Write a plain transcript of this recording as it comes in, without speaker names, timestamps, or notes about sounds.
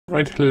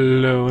Right,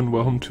 hello and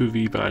welcome to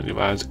the Binding of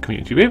Isaac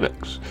Community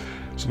Remix.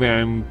 Something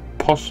I'm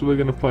possibly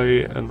going to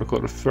play and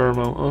record a fair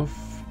amount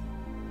of,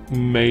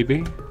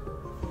 maybe,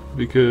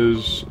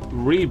 because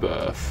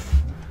Rebirth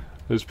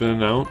has been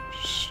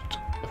announced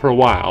for a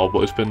while,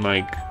 but it's been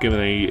like given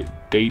a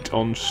date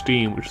on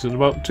Steam, which is in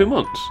about 2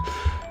 months.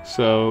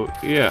 So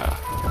yeah,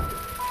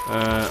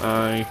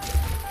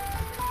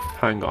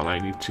 hang on, I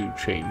need to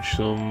change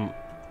some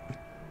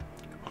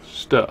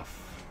stuff.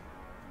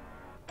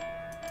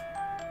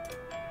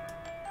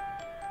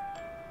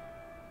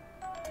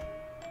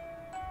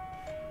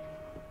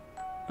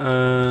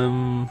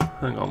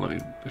 Hang on, let me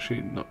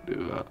actually not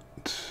do that.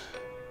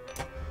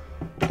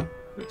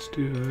 Let's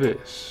do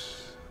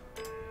this.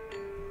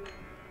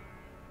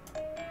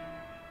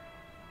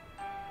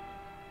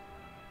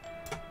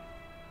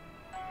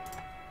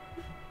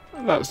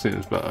 That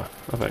seems better,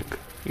 I think.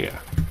 Yeah.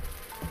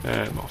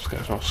 Mouse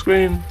goes off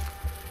screen.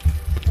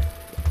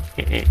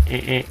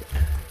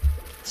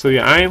 So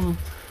yeah, I'm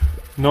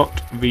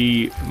not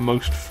the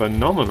most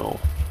phenomenal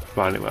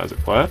Binding of Isaac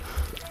player.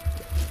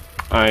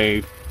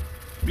 I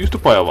used to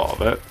play a lot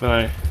of it, then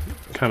I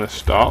kind of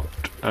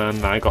stopped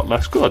and I got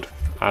less good,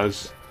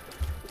 as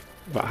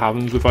that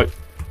happens with like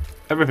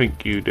everything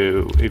you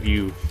do. If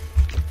you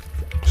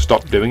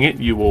stop doing it,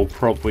 you will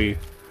probably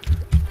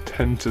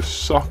tend to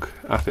suck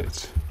at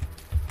it.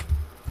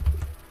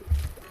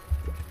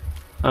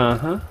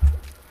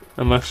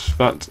 Unless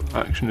that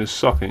action is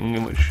sucking,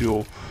 in which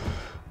you're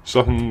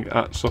sucking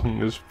at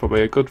sucking is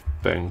probably a good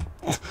thing.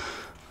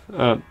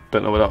 Don't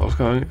know where that was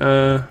going.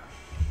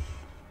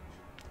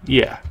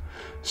 Yeah.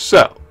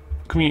 So,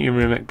 Community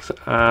Remix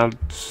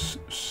adds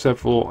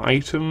several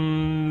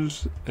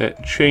items,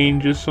 it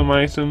changes some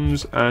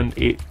items, and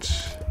it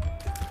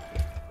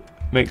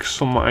makes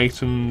some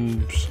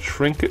items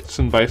trinkets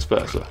and vice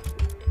versa.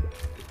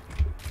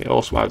 It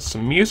also adds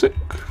some music,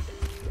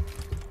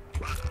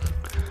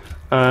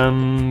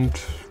 and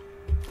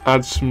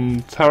adds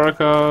some tarot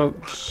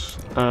cards,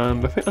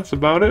 and I think that's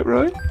about it,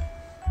 right?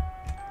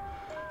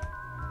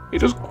 It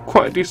does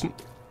quite a decent...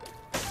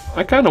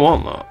 I kind of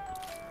want that.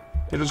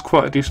 It does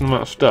quite a decent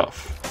amount of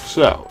stuff.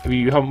 So, if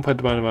you haven't played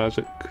the Binding of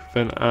Isaac,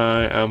 then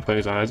I am playing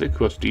as Isaac,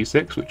 who has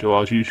D6, which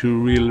allows you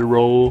to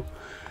re-roll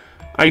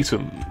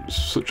items,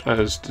 such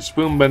as the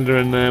spoon bender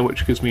in there,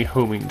 which gives me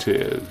homing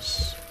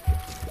tears,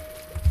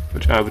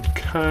 which I would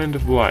kind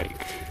of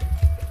like.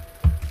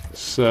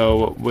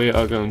 So, we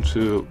are going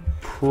to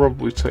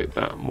probably take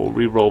that and we'll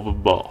re-roll the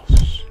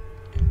boss.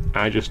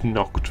 I just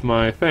knocked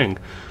my thing.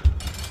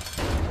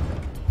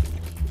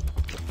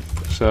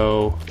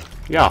 So,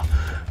 yeah.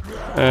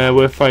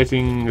 We're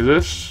fighting, is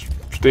this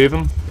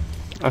Stephen?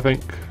 I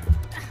think.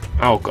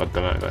 Oh god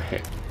damn it, I got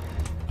hit.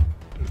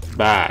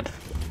 Bad.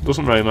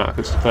 Doesn't really matter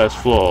because it's the first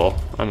floor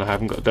and I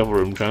haven't got a devil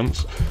room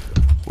chance,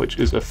 which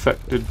is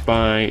affected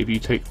by if you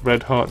take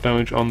red heart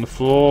damage on the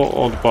floor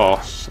or the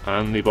boss,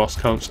 and the boss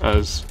counts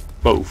as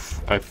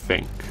both, I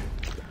think.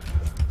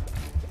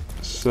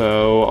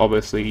 So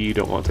obviously you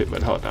don't want to take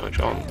red heart damage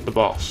on the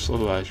boss,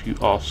 otherwise you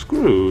are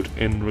screwed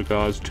in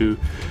regards to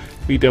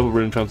the devil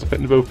room chance. I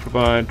think they both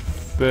provide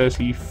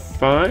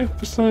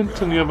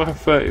 35% and the other have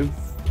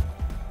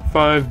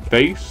 35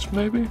 base,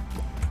 maybe?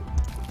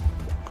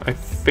 I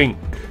think.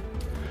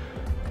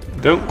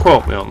 Don't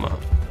quote me on that.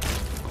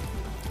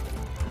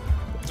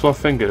 That's what I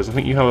think it is. I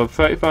think you have a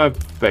 35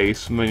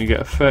 base and then you get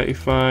a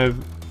 35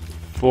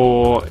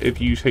 for if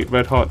you take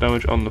red heart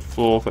damage on the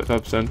floor,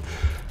 35%,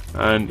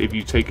 and if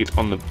you take it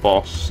on the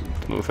boss,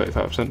 another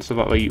 35%, so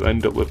that way you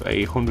end up with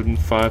a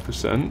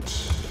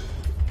 105%.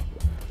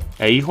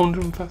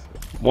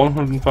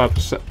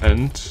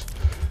 105%,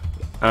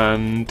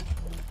 and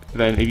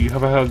then if you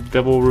have had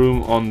devil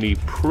room on the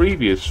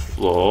previous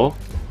floor,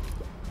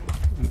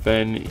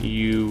 then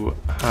you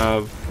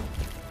have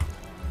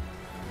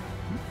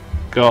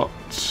got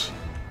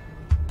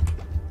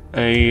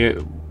a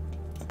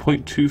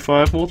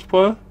 0.25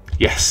 multiplier.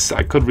 Yes,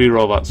 I could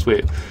re-roll that,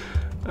 sweet.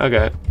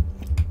 Okay,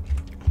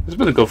 it's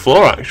been a good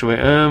floor actually.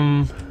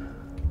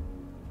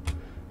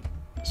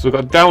 So we've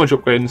got a damage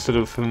upgrade instead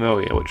of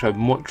familiar, which I'd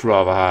much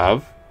rather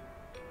have.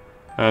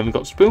 And we've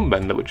got spoon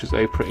bender, which is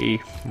a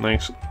pretty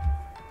nice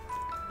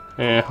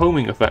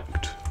homing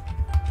effect.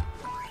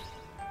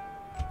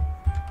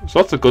 So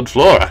that's a good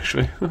floor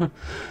actually.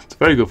 It's a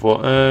very good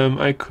floor.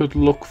 I could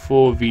look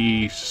for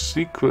the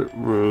secret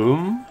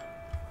room.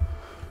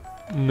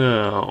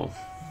 Now,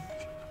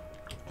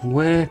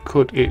 where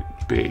could it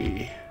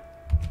be?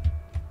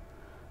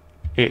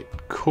 It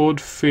could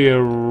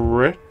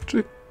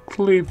theoretically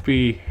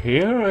be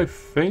here, I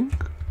think.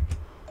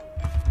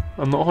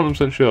 I'm not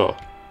 100% sure.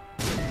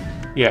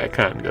 Yeah, it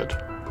can, good.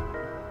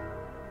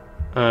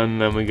 And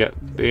then we get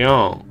the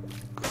arc.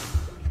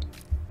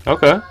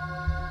 Okay.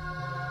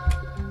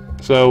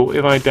 So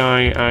if I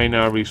die, I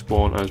now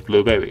respawn as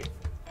Blue Baby.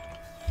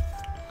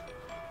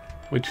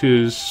 Which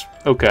is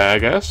okay, I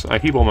guess. I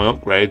keep all my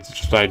upgrades,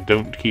 it's just I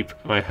don't keep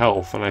my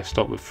health and I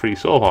stop with 3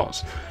 soul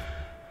hearts.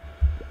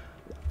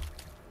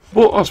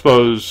 But I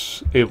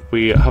suppose if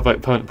we have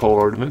like permanent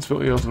polar ordinance, but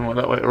we also want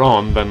that later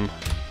on, then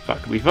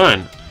that could be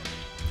fine.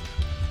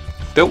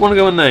 Don't want to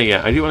go in there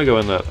yet. I do want to go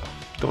in there though.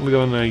 Don't want to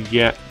go in there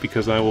yet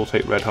because I will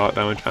take red heart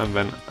damage and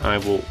then I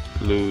will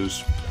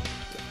lose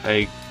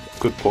a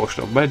good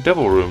portion of my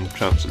devil room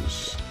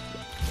chances.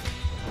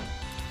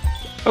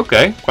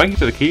 Okay, thank you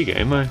to the key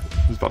game. I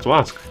was about to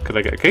ask, could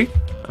I get a key?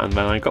 And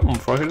then I got one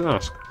before I could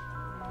ask.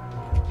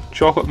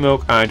 Chocolate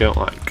milk I don't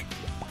like.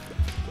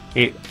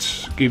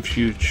 It gives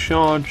you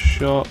charge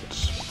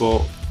shots,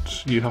 but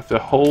you have to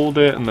hold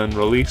it and then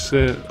release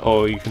it,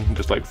 or you can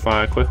just like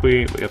fire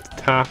quickly, but you have to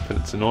tap and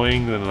it's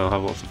annoying, and then I'll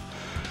have lots of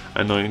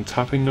annoying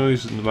tapping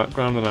noises in the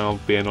background and I'll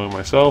be annoying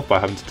myself by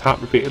having to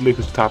tap repeatedly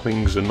because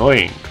tapping is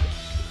annoying.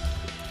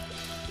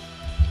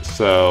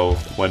 So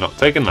we're not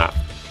taking that.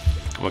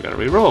 We're going to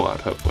re-roll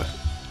that, hopefully.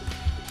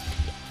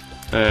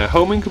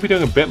 Homing could be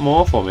doing a bit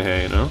more for me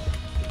here, you know.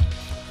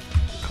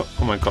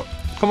 Oh my god.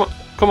 Come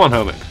on,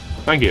 Homing.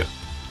 Thank you.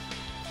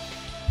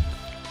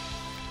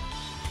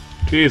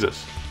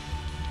 Jesus.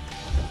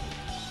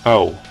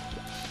 Oh.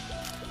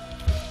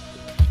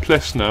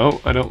 Please no,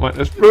 I don't like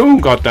this room.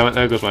 God damn it,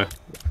 there goes my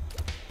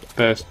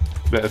first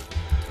bit of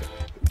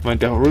my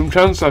devil room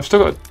chance. I've still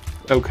got an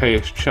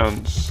okayish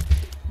chance.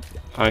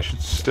 I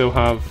should still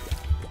have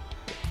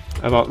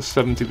about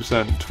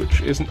 70%,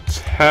 which isn't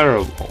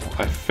terrible.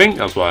 I think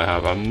that's what I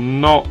have. I'm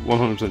not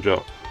 100%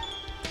 sure.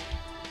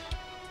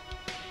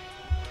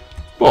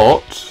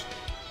 But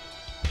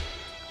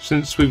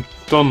since we've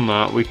done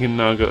that, we can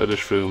now go to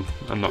this room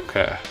and not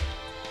care.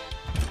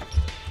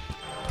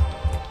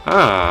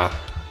 Ah,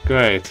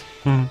 great.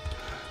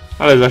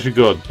 That is actually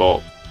good,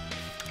 but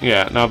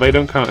yeah, now they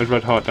don't count as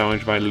red heart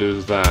damage if I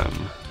lose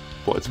them.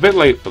 But it's a bit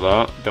late for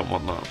that, don't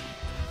want that.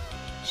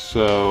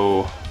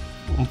 So,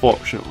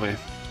 unfortunately,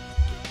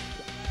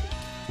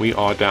 we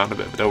are down a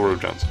bit of a devil room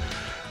chance.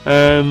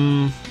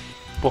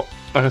 But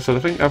like I said, I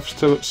think I've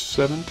still got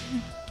 70%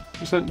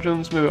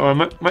 chance, maybe, or I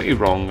might be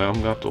wrong. I'm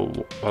going to have to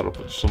look that up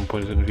at some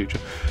point in the future.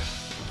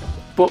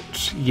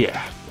 But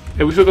yeah,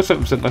 if we still got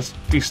 7%, that's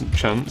a decent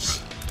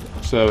chance.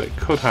 So it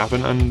could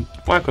happen, and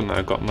why couldn't I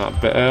have gotten that a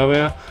bit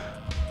earlier?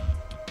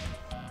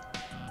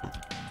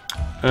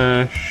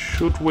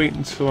 Should wait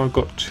until I've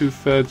got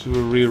 2/3 of a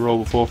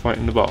reroll before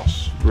fighting the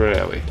boss,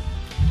 really.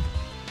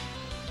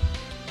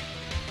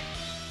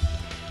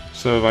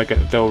 So if I get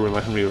the devil room,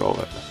 I can reroll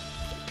it.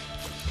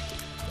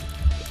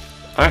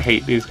 I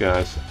hate these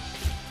guys.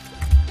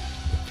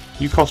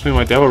 You cost me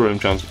my devil room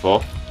chance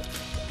before.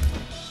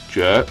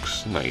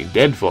 Jerks. Now you're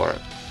dead for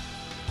it.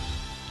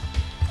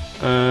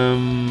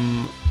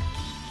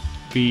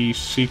 The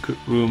secret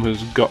room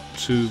has got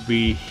to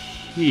be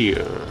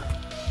here.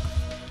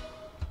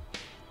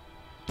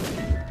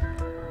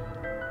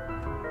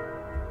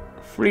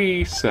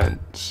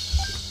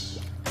 $0.03.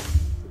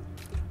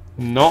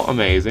 Not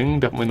amazing,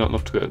 definitely not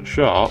enough to go to the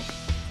shop,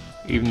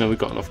 even though we've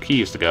got enough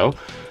keys to go.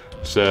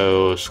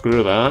 So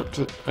screw that,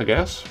 I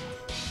guess.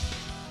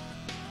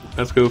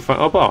 Let's go fight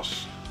our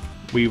boss.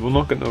 We will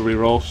not get no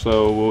reroll,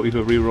 so we'll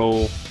either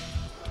reroll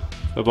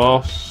the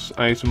boss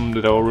item,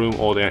 the devil room,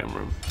 or the item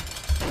room.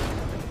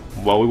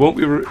 Well, we won't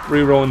be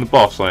re-rolling the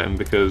boss item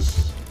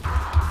because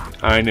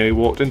I nearly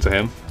walked into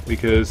him,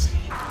 because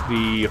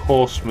the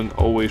horsemen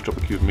always drop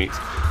a cube of meat.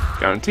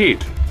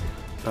 Guaranteed.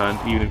 And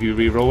even if you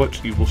re-roll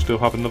it, you will still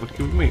have another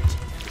cube of meat.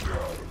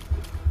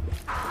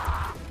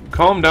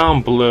 Calm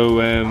down,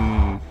 Blue,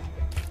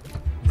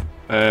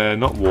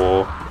 not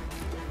war.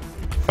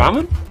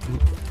 Famine?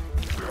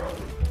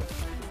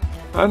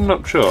 I'm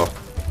not sure.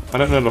 I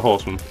don't know the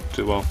horsemen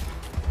too well.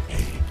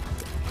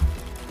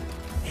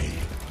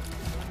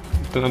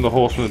 Don't know the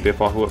horsemen of the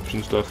apocalypse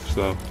and stuff,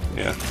 so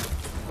yeah.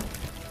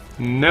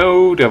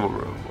 No devil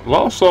room. A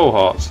lot of soul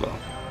hearts though.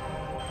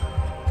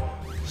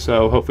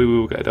 So hopefully we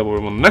will get a devil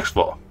room on the next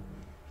floor.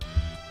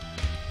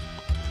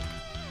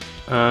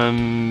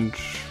 And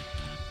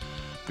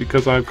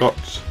because I've got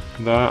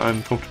that,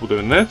 I'm comfortable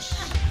doing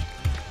this.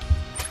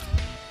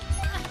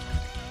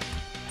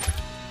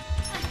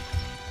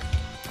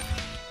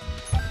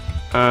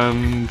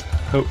 And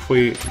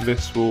hopefully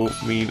this will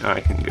mean I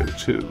can go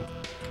too.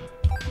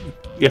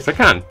 Yes, I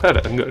can.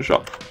 Perfect. I can go to the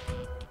shop.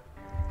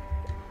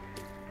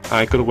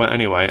 I could have went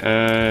anyway.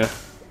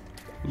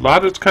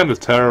 Ladder's kind of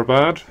terror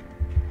bad,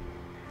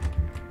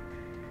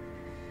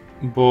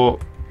 but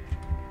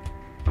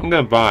I'm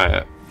gonna buy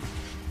it.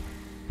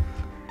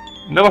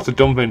 No, that's a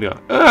dumb thing to go.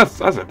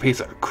 That's a piece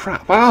of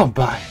crap. I'll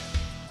buy it.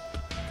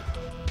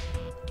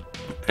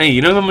 Hey,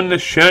 you know I'm in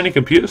this shiny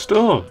computer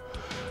store.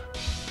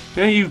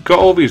 Yeah, you've got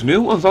all these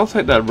new ones. I'll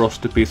take that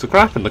rusted piece of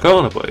crap in the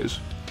corner, please.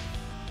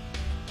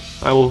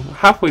 I will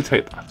happily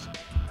take that.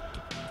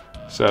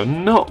 So,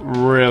 not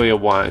really a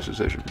wise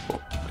decision, but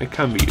it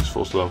can be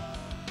useful still.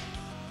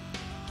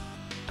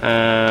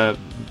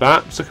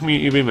 That's a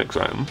community remix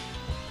item.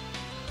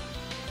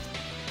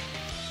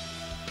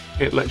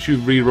 It lets you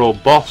re-roll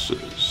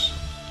bosses.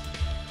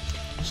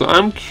 So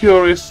I'm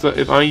curious that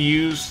if I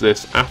use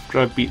this after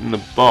I've beaten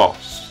the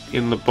boss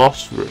in the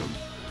boss room,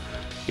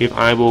 if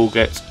I will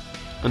get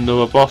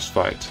another boss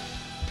fight.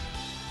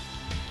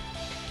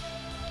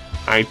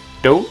 I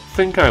don't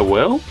think I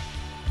will,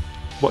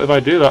 but if I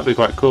do, that'd be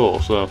quite cool.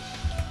 So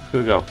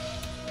here we go.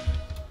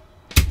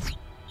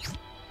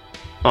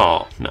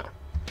 Oh, no.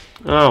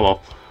 Oh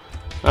well.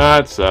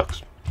 That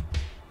sucks.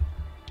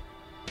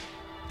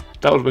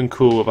 That would have been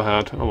cool if I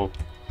had. Oh well.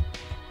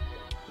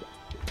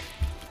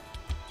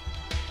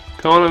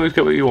 Can't always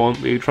get what you want,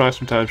 but you try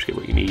sometimes to get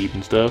what you need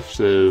and stuff,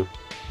 so...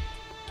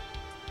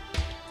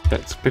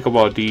 Let's pick up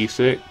our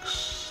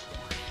D6.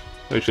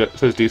 Which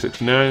says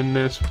D69 in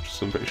this,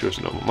 which I'm pretty sure it's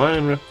a normal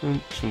mine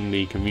reference from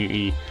the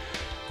community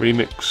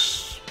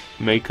remix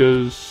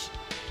makers.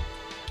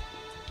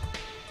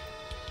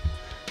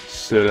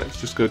 So let's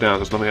just go down,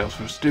 there's nothing else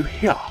for us to do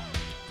here.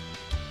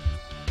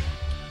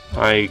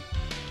 I'm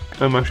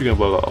actually going to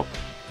blow that up.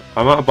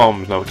 I'm out of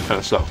bombs now, which kind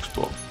of sucks,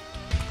 but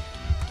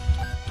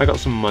I got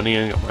some money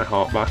and got my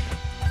heart back.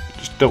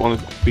 Just don't want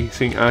to be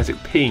seeing Isaac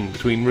peeing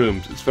between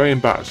rooms, it's very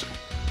embarrassing.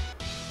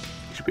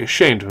 He should be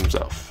ashamed of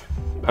himself.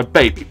 A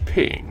baby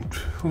peeing.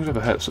 Who's ever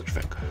heard of such a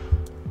thing?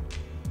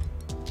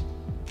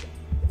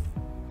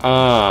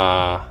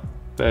 Ah,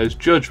 there's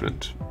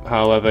Judgment.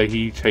 However,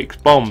 he takes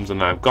bombs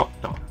and I've got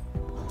none.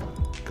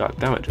 God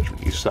damn it,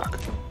 Judgment, you suck.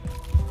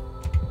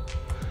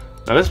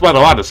 Now this is where the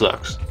ladder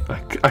sucks.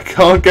 I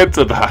can't get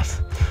to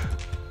that.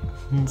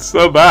 It's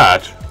so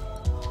bad.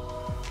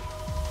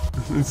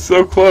 It's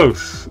so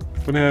close.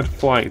 When I had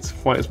flight.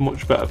 Flight is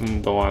much better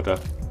than the ladder.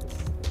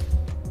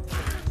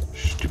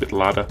 Stupid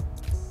ladder.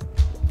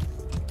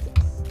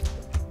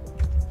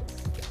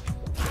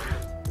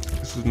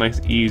 This is a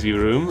nice easy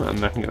room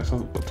and I can get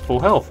myself up to full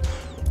health.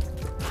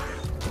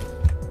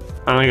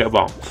 And I get a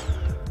bomb.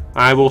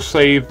 I will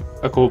save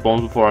a couple of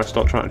bombs before I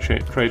start trying to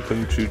trade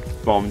them to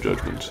bomb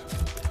Judgment.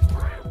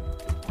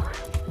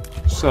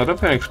 So I don't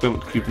think I explained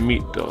what the cube of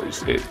meat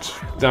does. It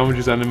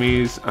damages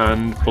enemies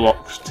and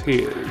blocks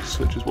tears,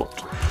 which is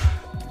what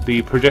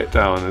the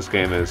projectile in this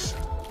game is.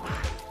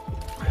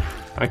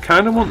 I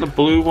kind of want the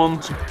blue one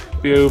to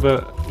be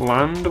over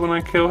land when I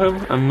kill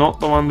him, and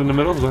not the land in the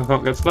middle, because I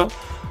can't get to that.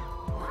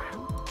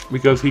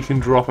 Because he can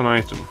drop an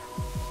item.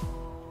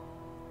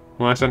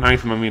 When I say an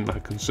item, I mean like a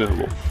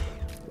consumable.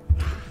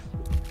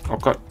 Oh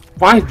god,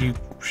 why did you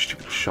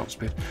stupid shot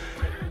speed?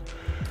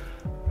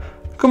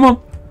 Come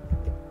on!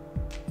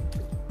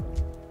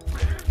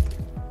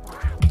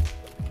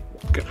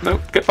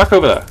 Get back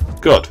over there.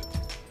 Good.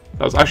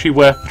 That was actually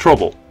worth the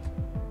trouble.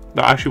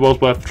 That actually was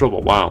worth the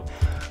trouble. Wow.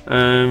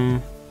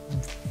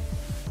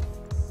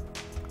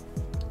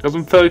 Because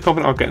I'm fairly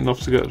confident I'll get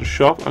enough to go to the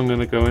shop, I'm going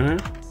to go in here.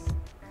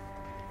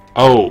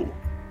 Oh.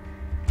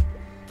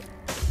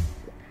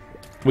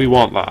 We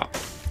want that.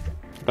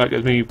 That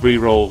gives me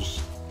re-rolls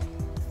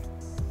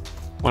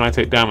when I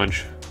take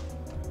damage.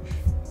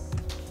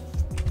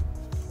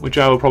 Which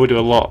I will probably do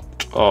a lot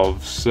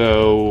of,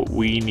 so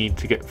we need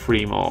to get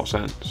 3 more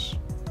cents.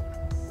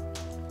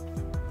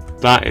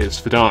 That is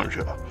for darn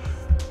sure.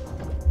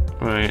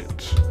 Right.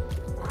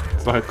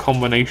 It's like a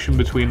combination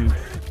between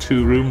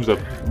 2 rooms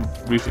I've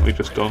recently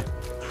just done.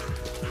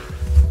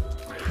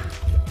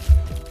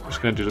 I'm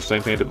just going to do the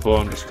same thing I did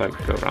before and just like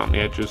go around the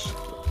edges.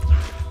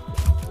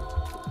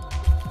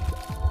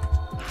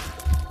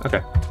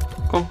 Okay.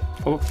 Come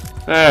on.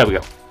 There we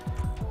go.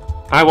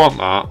 I want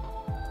that.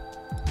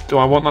 Do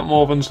I want that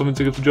more than something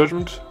to give to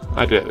Judgment?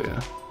 I do, yeah.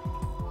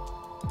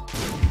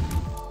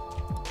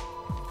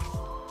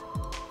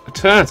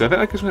 Eternity. I think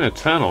that gives me an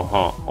Eternal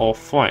Heart or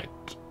Flight.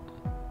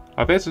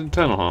 I think it's an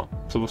Eternal Heart.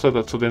 So we'll set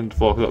that to the end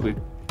before that'll be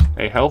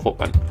a health up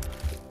then.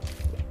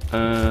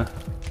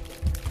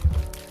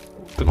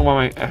 Don't know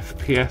why my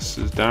FPS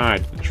has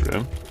died in this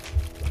room.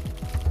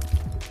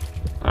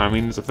 I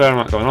mean, there's a fair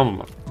amount going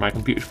on. My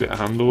computer should be able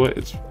to handle it.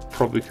 It's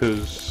probably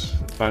because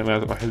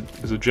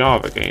it's a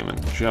Java game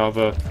and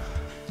Java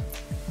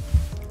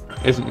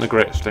isn't the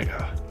greatest thing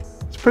ever.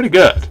 It's pretty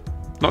good.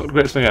 Not the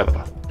greatest thing ever.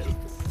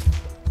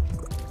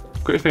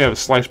 The greatest thing ever is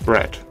sliced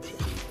bread.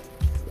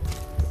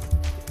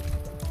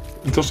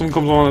 Until something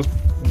comes along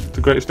that's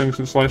the greatest thing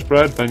since sliced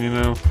bread, then you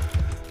know,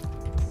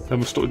 then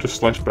we're stuck with just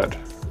sliced bread.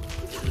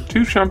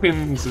 2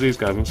 champions of these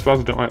guys. I'm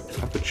surprised I don't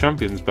have the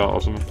champions belt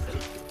or something.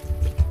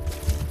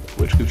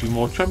 Which gives you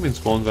more champion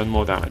spawns and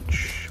more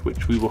damage.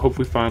 Which we will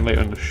hopefully find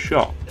later in the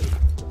shop.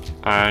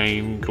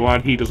 I'm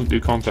glad he doesn't do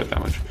contact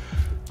damage.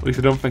 At least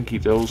I don't think he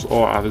does,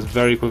 or I was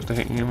very close to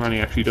hitting him and he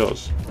actually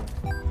does.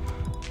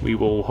 We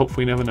will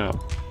hopefully never know.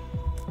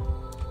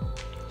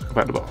 Let's go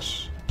back to the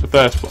boss. The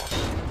first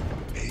boss.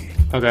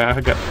 Okay, I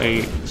could get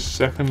a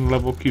 2nd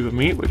level cube of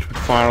meat, which would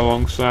fire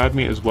alongside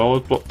me as well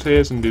as block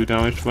tears and do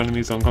damage to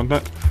enemies on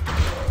contact.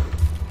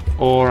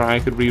 Or I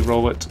could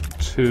re-roll it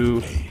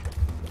to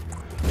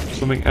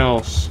something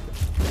else,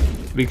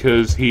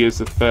 because he is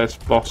the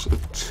first boss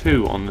of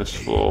 2 on this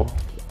floor,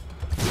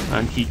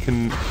 and he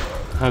can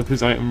have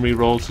his item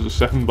re-rolled to the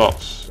 2nd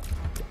boss.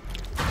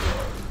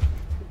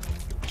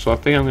 So I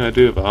think I'm going to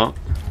do that,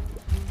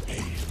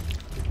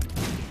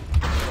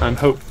 and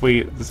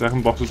hopefully the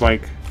 2nd boss is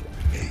like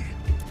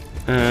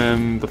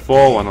the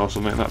 4 one or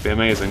something. That'd be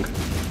amazing.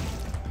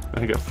 I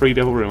can get 3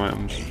 devil room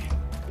items.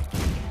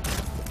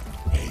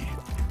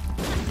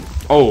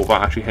 Oh,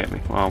 that actually hit me.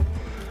 Wow.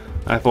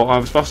 I thought I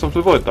was fast enough to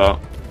avoid that.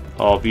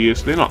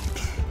 Obviously not.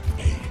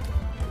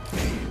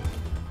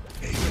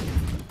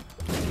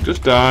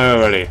 Just die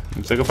already.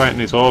 I'm sick of fighting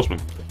these horsemen.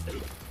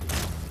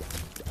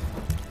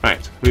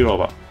 Right, reroll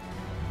that.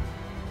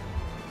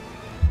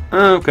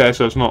 Okay,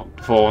 so it's not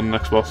for the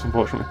next boss,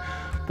 unfortunately.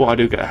 But I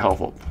do get a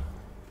health up.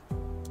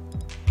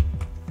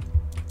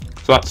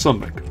 So that's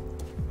something.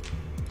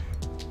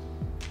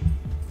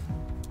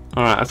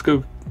 Alright, let's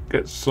go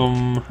get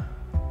some...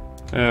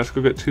 let's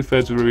go get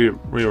 2/3 of a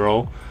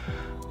reroll.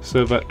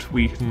 So that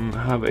we can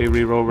have a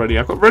reroll ready.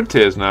 I've got red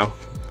tears now.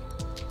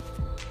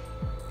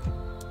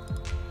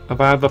 Have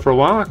I had that for a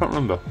while? I can't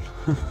remember.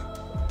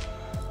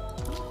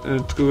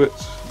 Let's go get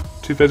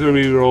 2/3 of a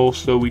reroll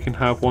so we can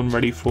have one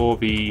ready for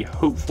the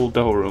hopeful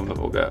devil room that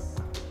we'll get.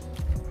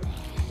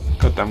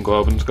 Goddamn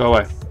Globins, go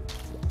away.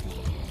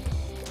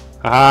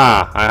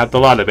 Aha! I had the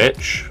ladder,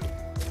 bitch.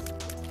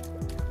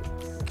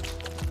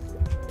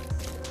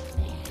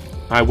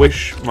 I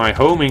wish my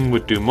homing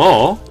would do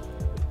more.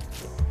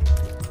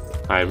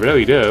 I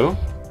really do.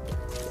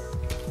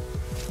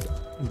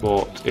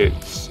 But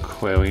it's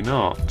clearly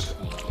not.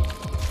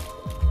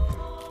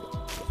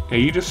 Yeah,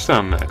 you just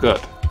stand there.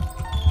 Good.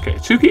 Okay,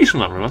 2 keys from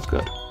that room. That's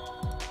good.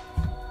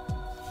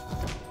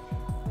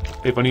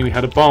 If only we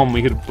had a bomb,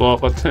 we could blow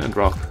up that tinted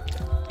rock.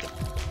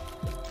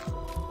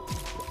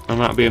 And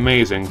that'd be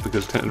amazing,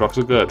 because tinted rocks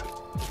are good.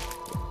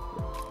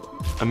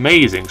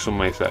 Amazing, some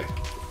may say.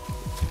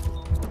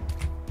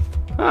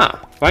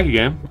 Ah, thank you,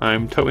 game.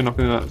 I'm totally not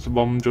going to that's a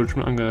bomb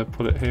judgment. I'm going to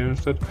put it here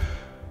instead.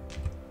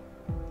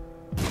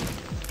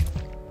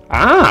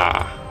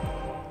 Ah!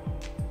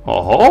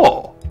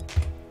 Oh!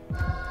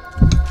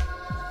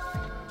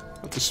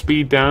 That's a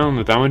speed down,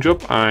 the damage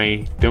up.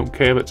 I don't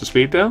care if it's a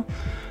speed down.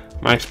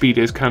 My speed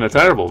is kind of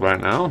terrible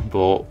right now,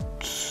 but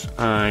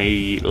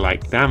I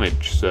like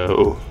damage,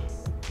 so...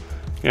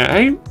 Yeah,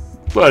 hey,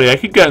 buddy, I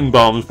keep getting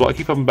bombs, but I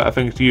keep having better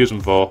things to use them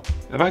for.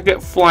 If I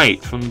get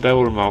flight from the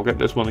Devil Room, I'll get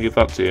this one and give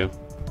that to you.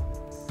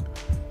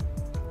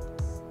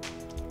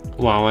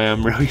 Wow, I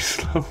am really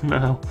slow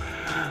now.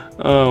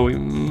 Oh, we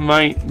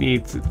might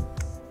need to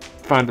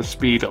find a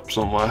speed up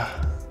somewhere.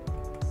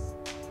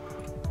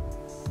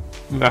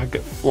 If I could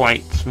get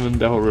flight from the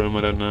Devil Room,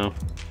 I don't know.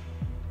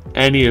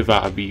 Any of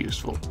that would be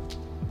useful.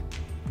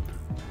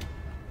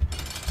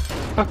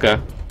 Okay,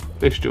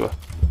 fish doer.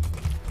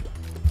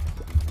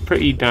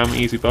 Pretty damn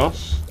easy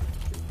boss.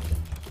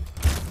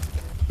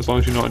 As long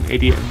as you're not an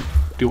idiot and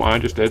do what I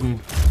just did and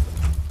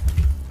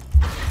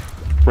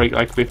break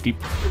like 50...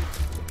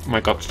 Oh my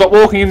god, stop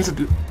walking into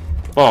the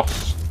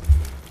boss!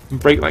 And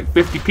break like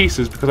 50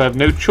 pieces because I have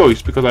no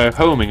choice because I have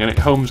homing and it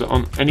homes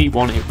on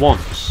anyone it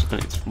wants.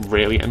 And it's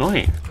really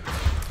annoying.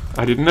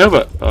 I didn't know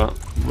that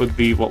would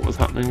be what was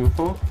happening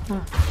before.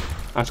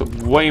 I took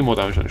way more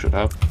damage than I should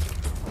have.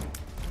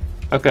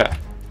 Okay.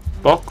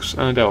 Box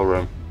and a Devil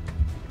Room.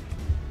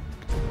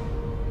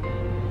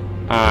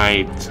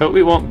 I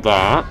totally want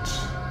that.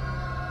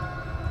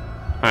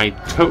 I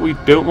totally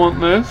don't want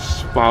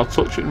this, but I'll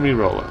touch it and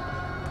re-roll it.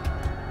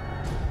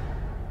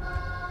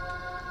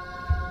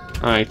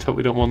 I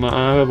totally don't want that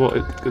either, but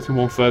it gets me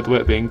 1/3 the way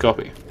it being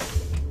copy.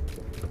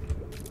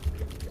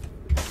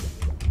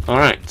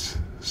 Alright,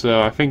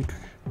 so I think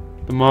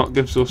the mark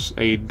gives us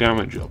a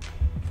damage up.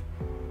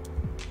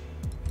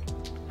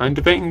 I'm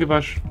debating if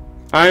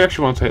I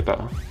actually want to take that,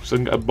 so I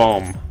can get a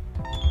bomb.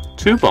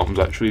 2 bombs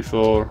actually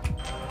for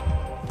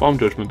bomb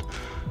judgment.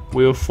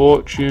 Wheel of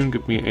Fortune,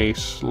 give me a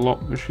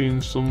slot machine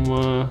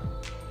somewhere.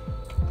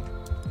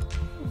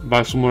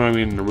 By somewhere I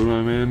mean the room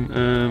I'm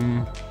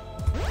in.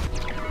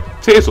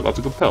 Tears up, that's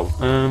a good pill.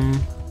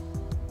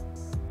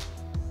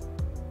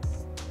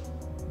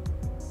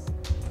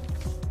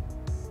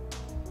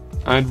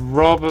 I'd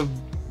rather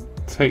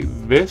take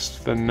this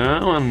for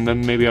now, and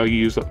then maybe I'll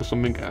use that for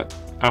something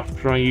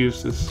after I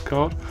use this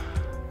card.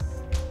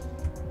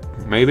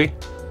 Maybe.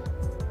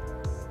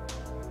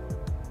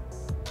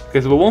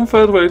 Okay, so we're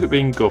 1/3 way to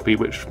being guppy,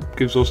 which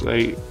gives us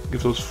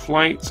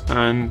flight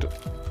and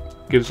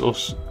gives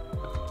us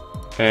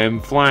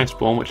fly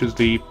spawn, which is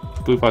the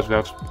blue flies we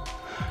have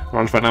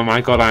around right now. My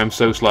god, I am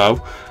so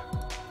slow.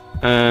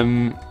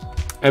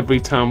 Every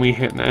time we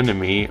hit an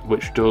enemy,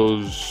 which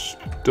does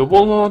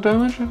double our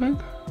damage, I think.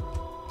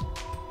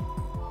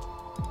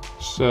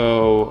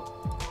 So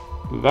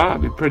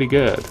that'd be pretty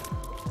good.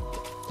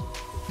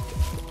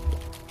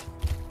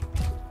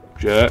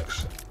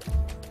 Jerks.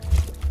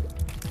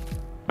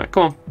 Right,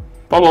 come on.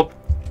 Bob up.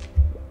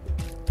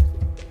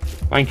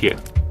 Thank you.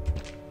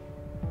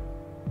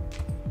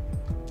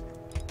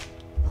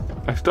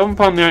 I still haven't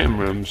found the item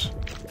rooms.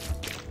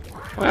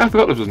 Oh, yeah, I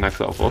forgot there was a next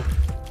level.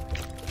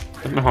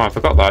 I don't know how I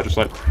forgot that. I just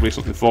like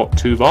recently fought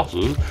 2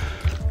 bosses,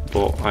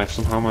 but I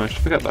somehow managed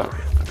to forget that.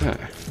 Okay.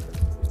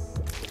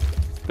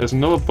 There's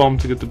another bomb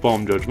to give to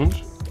bomb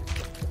judgment.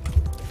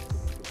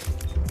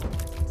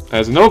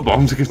 There's another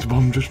bomb to give to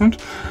bomb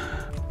judgment.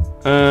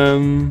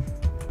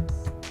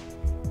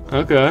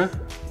 Okay.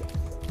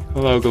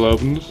 Hello,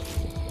 Globins.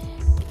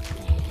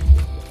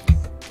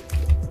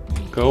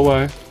 Go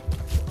away.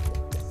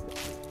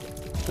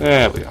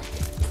 There we go.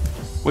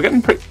 We're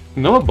getting pretty...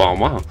 Another bomb,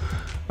 wow.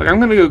 Like, I'm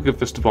gonna go give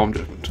this to bomb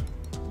judgment.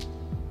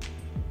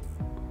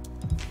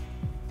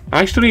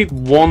 I still need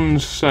 1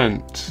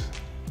 cent.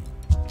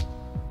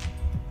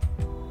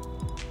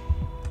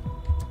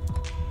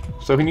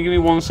 So can you give me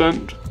 1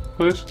 cent,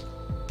 please?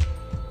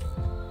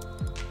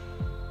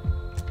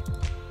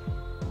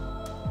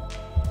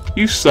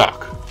 You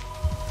suck.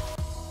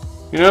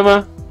 You know,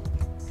 man?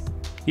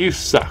 You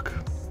suck.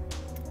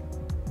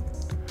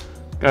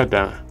 God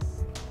damn it.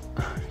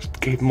 Just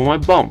gave him all my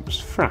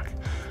bombs. Frack.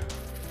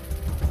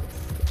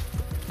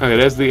 Okay,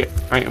 there's the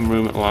item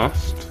room at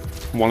last.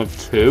 One of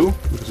 2.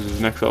 This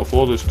is an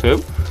XL4, there's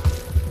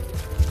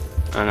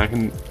 2. And I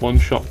can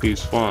one-shot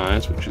these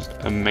flies, which is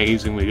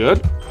amazingly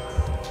good.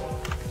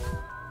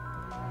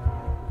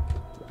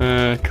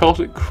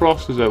 Celtic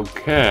Cross is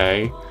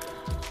okay,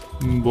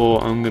 but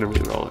I'm going to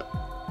reroll it.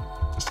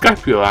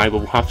 Scapula, I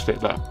will have to take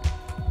that.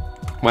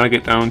 When I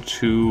get down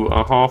to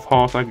a half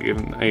heart, I get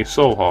given a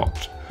soul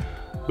heart,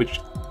 which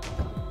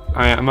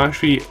I am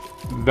actually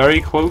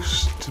very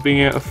close to being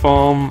able to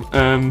farm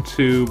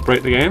to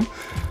break the game,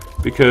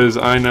 because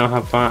I now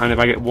have that, and if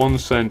I get 1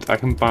 cent, I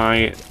can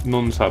buy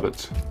Nun's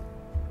Habit.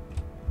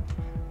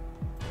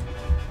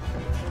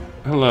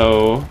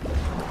 Hello.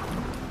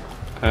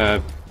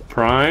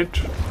 Pride,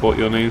 but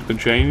your name's been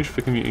changed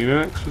for Community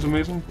Linux for some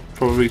reason.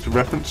 Probably to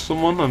reference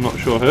someone, I'm not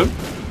sure who,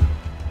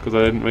 because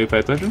I didn't really pay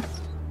attention.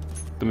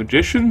 The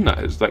Magician,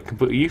 that is like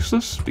completely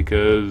useless,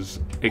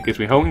 because it gives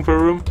me homing for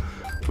a room,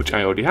 which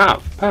I already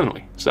have,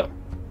 permanently. So,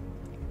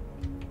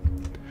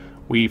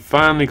 we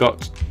finally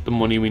got the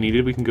money we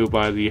needed, we can go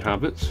buy the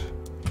habits.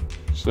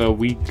 So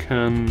we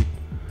can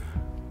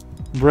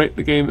break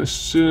the game as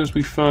soon as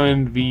we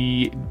find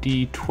the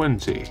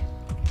D20.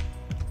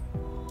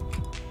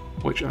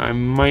 Which I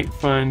might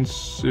find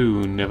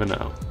soon, never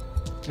know.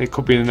 It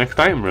could be in the next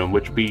item room,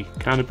 which would be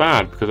kind of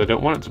bad, because I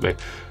don't want it to be.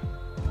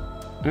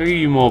 I'll give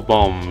you more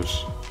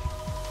bombs.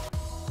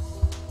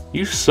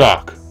 You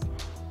suck.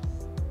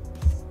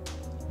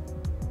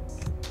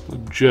 A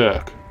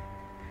jerk.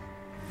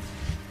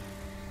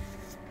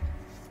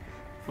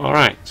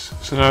 Alright,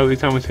 so now every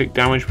time we take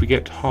damage we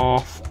get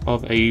half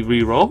of a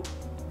reroll.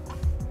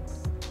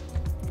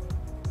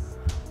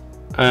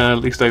 At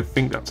least I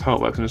think that's how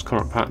it works in this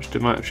current patch.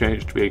 It might have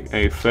changed to be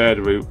a fair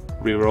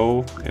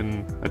reroll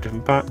in a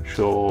different patch,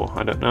 or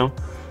I don't know.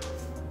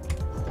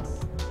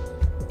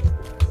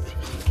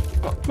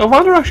 The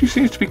ladder actually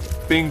seems to be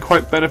being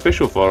quite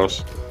beneficial for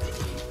us.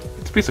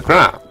 It's a piece of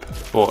crap,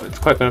 but it's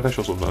quite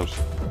beneficial sometimes.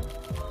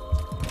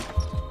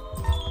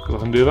 Because I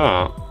can do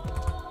that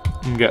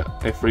and get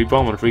a free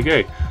bomb and a free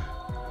key.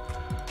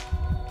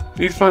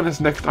 Need to find this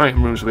next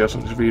item room so we have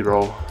something to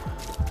reroll.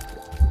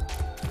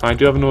 I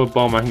do have another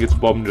bomb, I can get to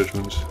bomb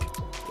judgments.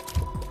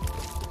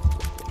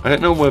 I don't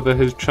know whether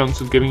his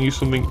chance of giving you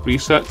something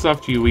resets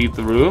after you leave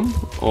the room,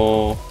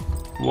 or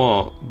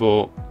what,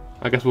 but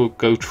I guess we'll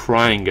go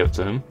try and get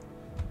to him.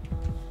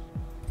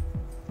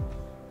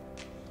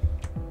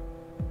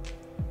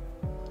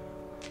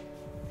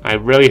 I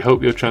really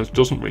hope your chance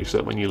doesn't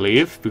reset when you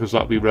leave, because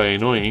that'd be really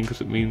annoying, because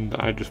it means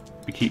that I just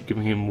keep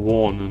giving him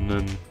 1 and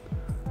then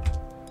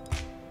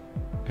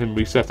him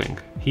resetting.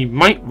 He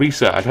might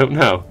reset, I don't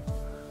know.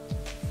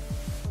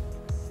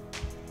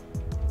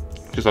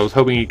 Just I was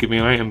hoping he'd give me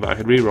an item that I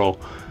could reroll,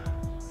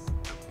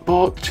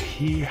 but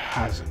he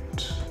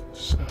hasn't.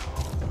 So,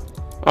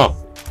 oh,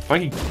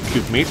 thank you,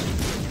 Cube Meat.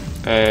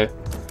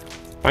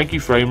 Thank you,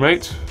 frame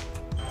rate.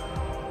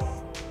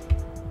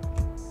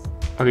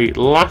 Okay,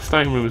 last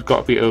item room has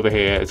got to be over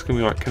here. It's gonna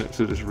be like connected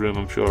to this room,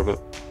 I'm sure of it.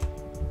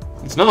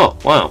 It's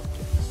not. Wow.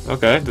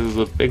 Okay, this is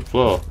a big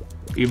floor,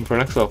 even for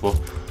an XL4.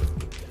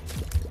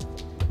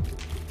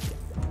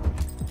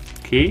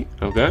 Key.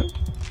 Okay.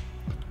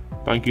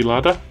 Thank you,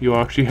 ladder. You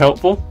are actually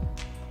helpful.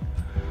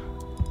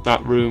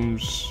 That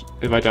room's...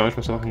 If I damage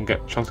myself, I can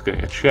get a chance of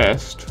getting a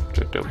chest,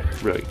 which I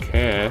don't really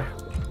care.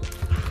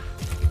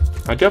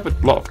 I do have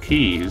a lot of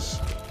keys.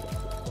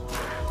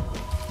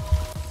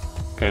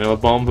 Okay, another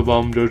bomb for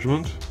bomb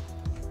judgment.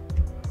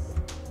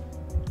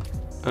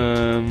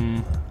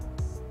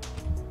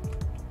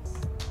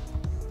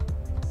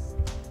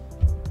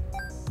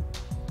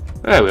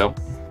 There we go.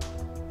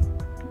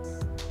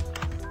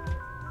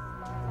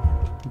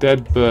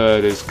 Dead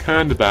bird is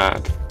kinda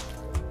bad.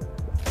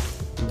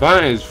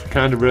 That is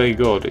kinda really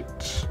good.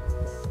 It's...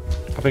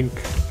 I think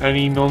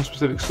any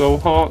non-specific soul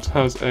heart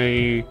has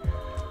a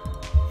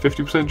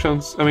 50%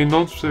 chance. I mean,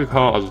 non-specific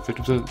heart has a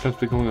 50% chance of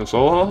becoming a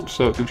soul heart,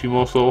 so it gives you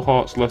more soul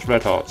hearts, less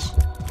red hearts.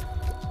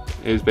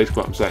 Is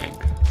basically what I'm saying.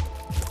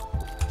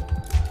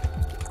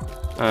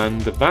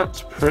 And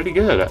that's pretty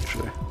good,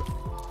 actually.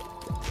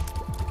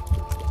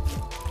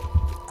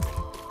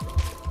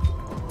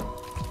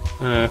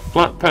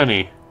 Flat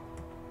penny.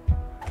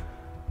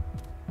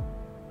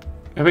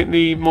 I think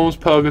the Mom's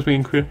Pearl gives me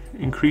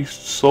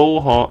increased soul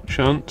heart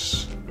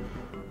chance,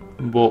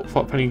 but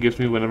flat penny gives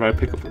me whenever I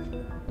pick up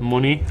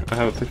money, I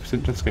have a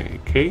 50% chance of getting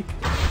a key.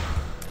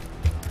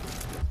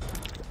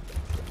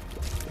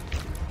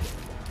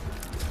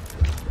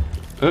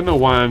 I don't know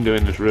why I'm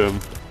doing this room.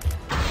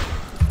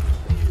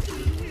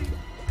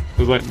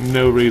 There's like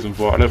no reason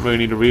for it. I don't really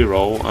need a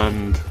reroll,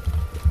 and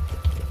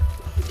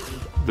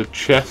the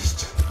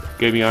chest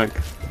gave me like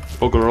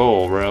bugger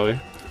all, really.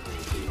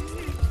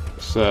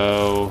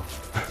 So,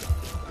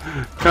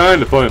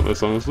 kind of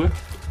pointless, honestly.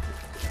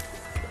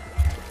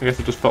 I guess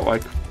I just felt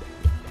like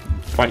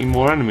fighting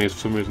more enemies for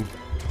some reason.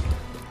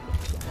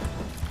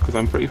 Because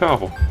I'm pretty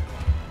powerful.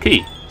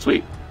 Key!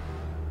 Sweet!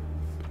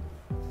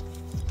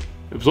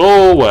 It was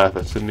all worth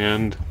it in the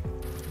end.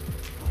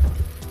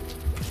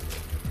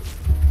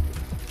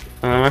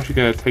 And I'm actually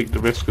going to take the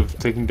risk of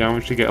taking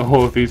damage to get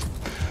all of these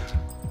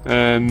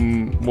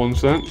 1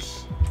 cents.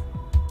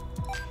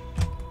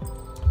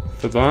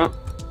 For that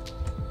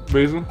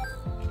reason.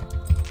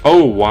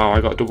 Oh wow,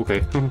 I got a double K.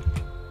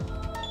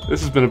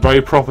 This has been a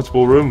very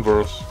profitable room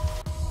for us.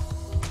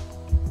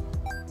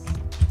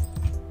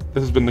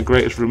 This has been the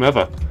greatest room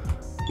ever.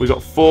 We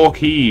got 4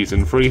 keys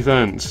and 3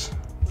 cents.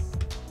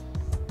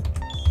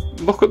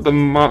 Look at the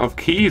amount of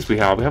keys we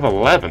have. We have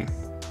 11.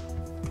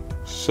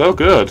 So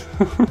good.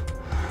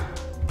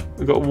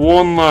 We've got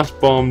 1 last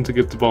bomb to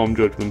give to Bomb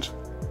Judgment.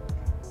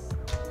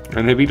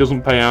 And if he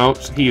doesn't pay out,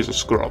 he is a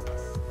scrub.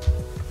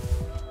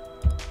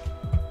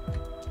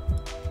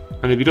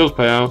 And if he does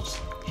pay out,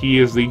 he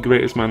is the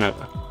greatest man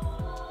ever.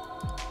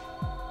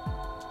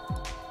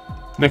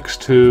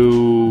 Next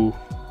to...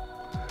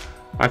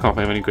 I can't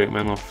think of any great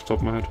men off the top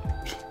of my head.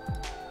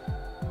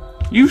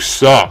 You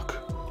suck!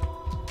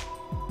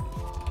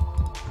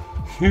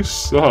 You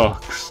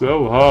suck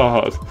so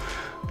hard.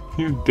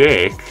 You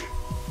dick.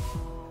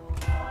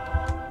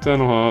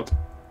 Eternal Heart.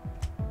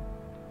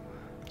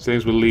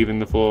 Says we're leaving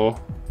the floor.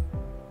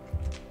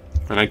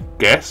 And I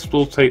guess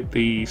we'll take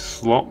the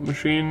slot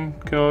machine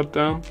card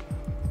down.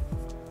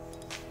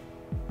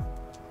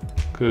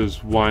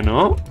 Because why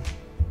not?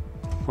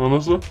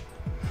 Honestly.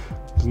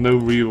 There's no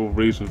real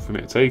reason for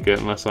me to take it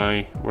unless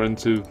I run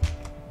into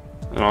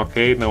an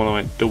arcade and I want to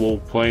like double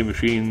play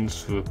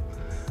machines for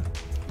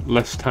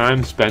less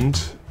time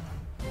spent.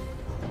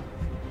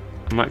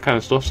 And that kind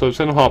of stuff. So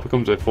Eternal Heart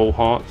becomes a full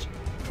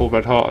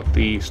red heart at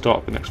the start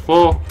of the next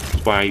floor.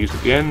 That's why I use it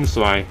at the end,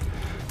 so I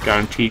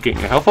guarantee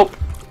getting your health up.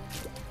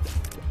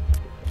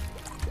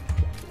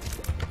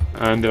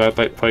 And if I'd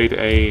like played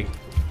a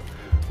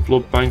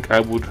blood bank, I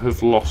would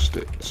have lost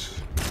it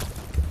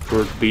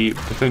for the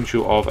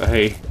potential of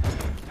a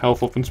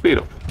health up and speed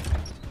up,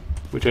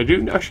 which I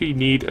do actually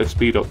need a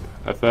speed up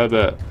a fair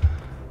bit.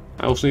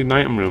 I also need an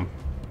item room.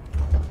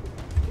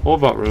 All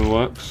that room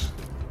works.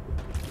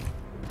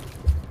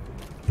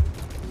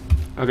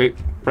 Okay,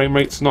 frame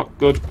rate's not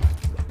good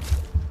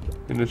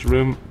in this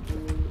room.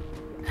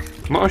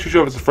 I'm not actually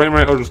sure if it's the frame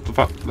rate or just the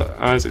fact that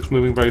Isaac's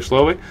moving very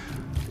slowly.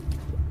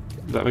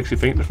 That makes you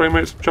think the frame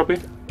rate's choppy.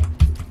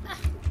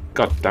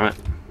 God damn it.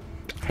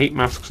 I hate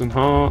masks and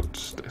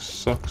hearts. This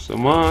sucks so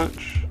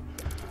much.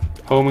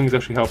 Homing's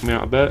actually helping me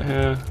out a bit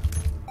here.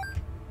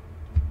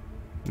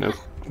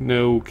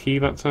 No key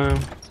that time.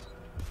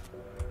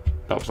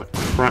 That was a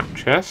crap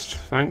chest.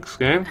 Thanks,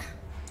 game.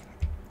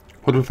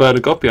 Would have preferred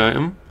a Guppy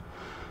item.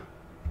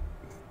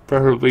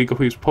 Preferably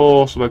Guppy's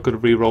paw, so I could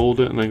have re-rolled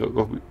it and then got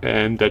Guppy,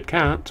 dead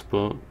cat,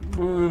 but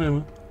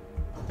whatever.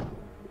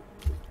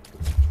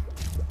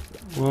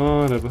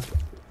 Whatever.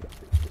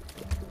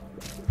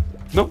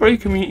 Not very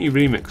community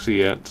remixy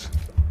yet.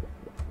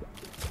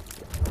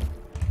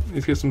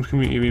 Let's get some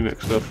community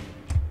remix stuff.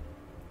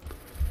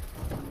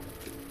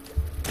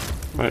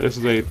 Right, this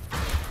is a...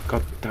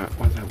 God damn it,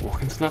 why did I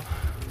walk into that?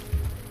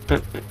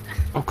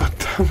 Oh god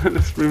damn it,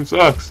 this room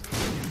sucks!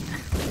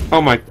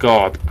 Oh my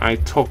god, I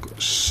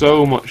took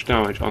so much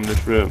damage on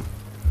this room.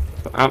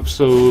 For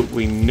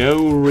absolutely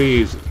no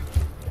reason.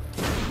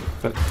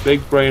 That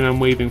big brain I'm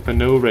weaving for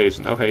no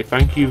reason. Okay,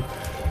 thank you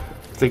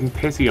for taking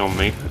pity on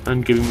me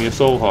and giving me a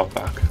soul heart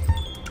back.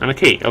 And a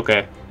key,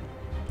 okay.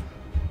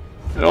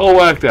 It all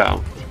worked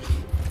out.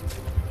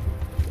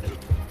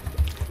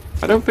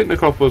 I don't think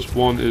Necropolis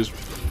 1 is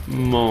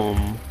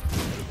Mom.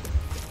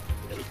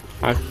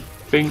 I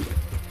think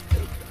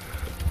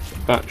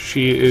that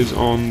she is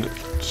on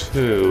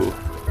 2.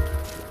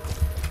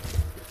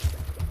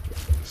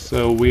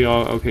 So we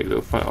are okay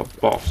to fight our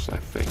boss, I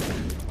think.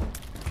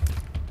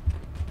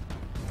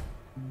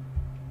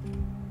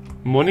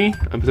 Money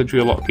and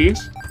potentially a lot of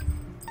keys.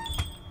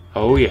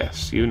 Oh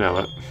yes, you know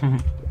it.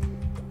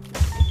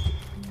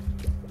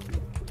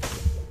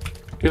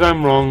 If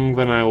I'm wrong,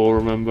 then I will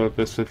remember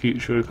this for the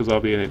future because I'll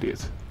be an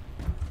idiot.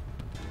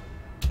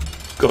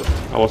 Good,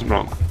 I wasn't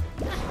wrong.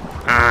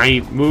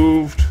 I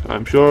moved,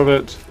 I'm sure of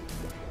it.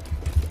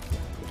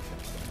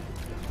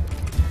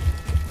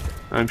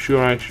 I'm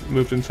sure I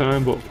moved in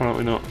time, but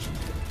apparently not.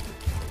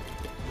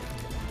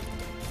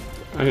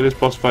 I think this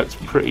boss fight's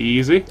pretty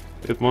easy,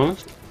 if I'm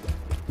honest.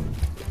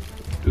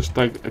 Just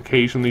like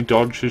occasionally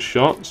dodge his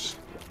shots.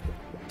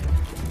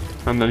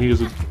 And then he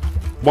does a...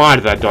 Why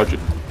did I dodge it?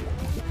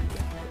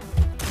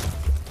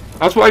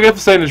 That's what I get for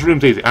saying this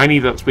room's easy. I need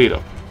that speed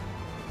up.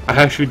 I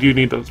actually do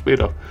need that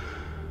speed up.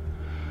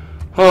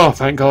 Oh,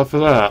 thank God for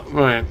that.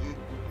 Right.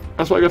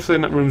 That's what I get for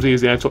saying that room's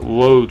easy. I took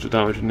loads of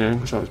damage in there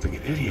because I was being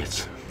an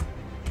idiot.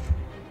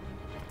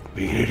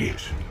 Being an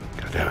idiot.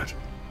 God damn it.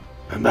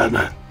 I'm bad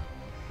man.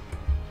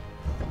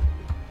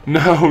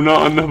 No,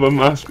 not another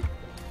mask.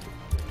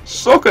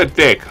 Suck a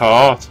dick,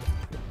 heart.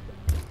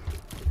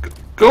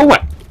 Go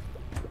away.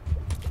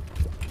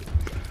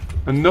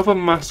 Another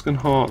mask and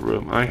heart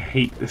room. I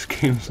hate this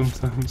game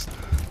sometimes.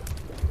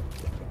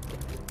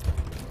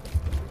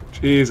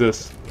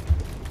 Jesus.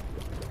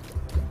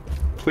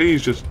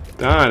 Please just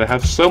die. I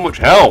have so much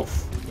health.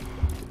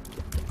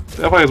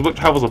 I have as much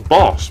health as a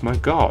boss. My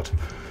god.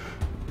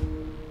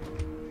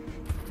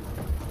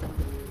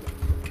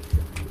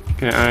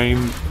 Okay,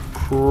 I'm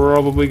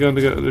probably going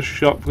to go to the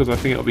shop because I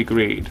think it'll be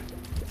greed.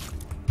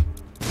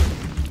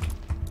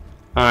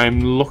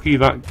 I'm lucky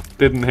that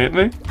didn't hit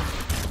me.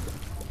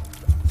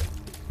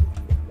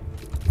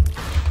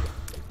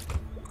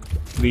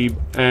 The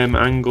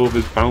angle of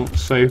his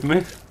bounce saved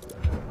me.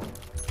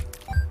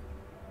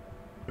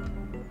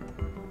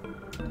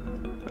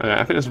 Okay,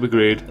 I think this will be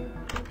greed.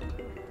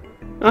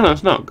 Oh no,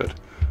 it's not good.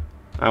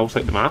 I will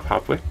take the map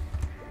happily.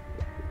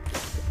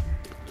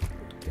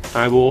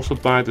 I will also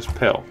buy this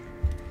pill.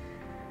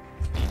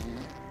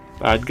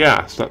 Bad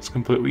gas, that's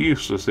completely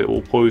useless. It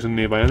will poison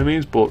nearby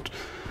enemies, but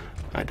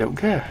I don't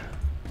care.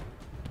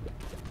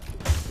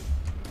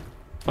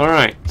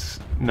 Alright,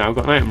 now I've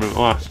got an item room at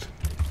last.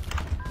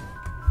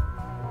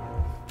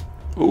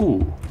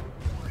 Ooh.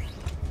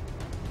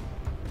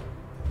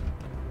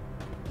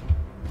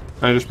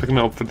 I'm just picking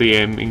it up for the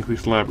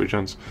increased library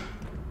chance.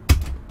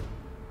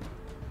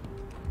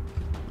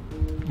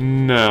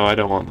 No, I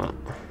don't want that.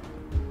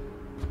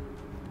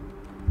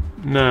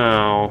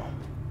 Now,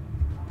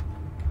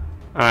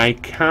 I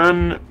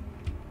can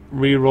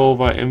reroll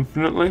that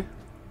infinitely,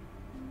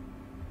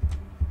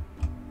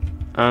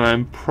 and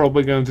I'm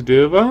probably going to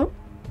do that,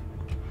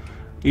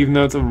 even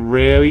though it's a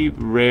really,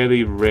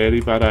 really, really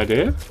bad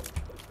idea.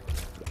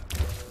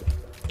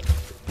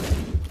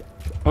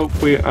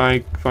 Hopefully I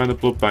find a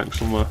blood bank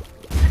somewhere.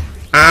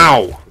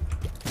 Ow!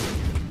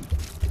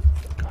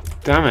 God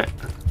damn it.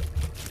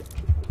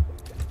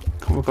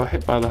 I got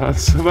hit by that,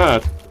 that's so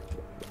bad.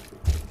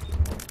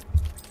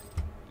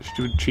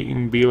 Stupid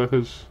cheating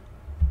bee-lickers.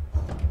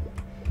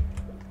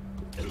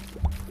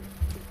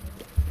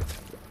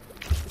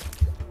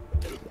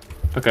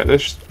 Okay,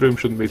 this room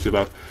shouldn't be too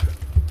bad.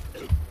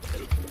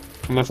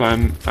 Unless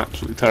I'm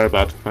absolutely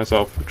terrible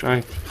myself, which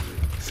I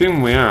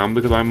seemingly am,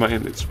 because I might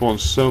it spawn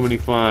so many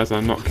flies and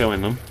I'm not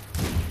killing them.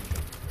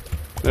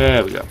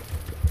 There we go.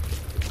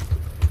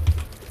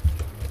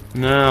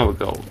 Now we're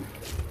golden.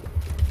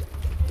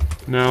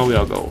 Now we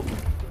are golden.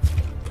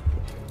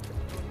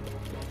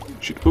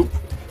 Oop.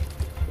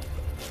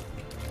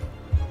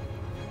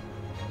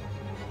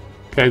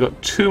 Okay, I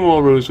got 2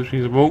 more rooms, which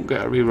means I won't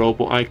get a reroll,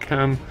 but I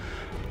can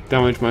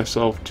damage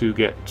myself to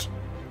get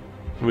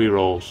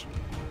rerolls,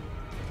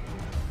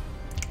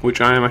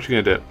 which I am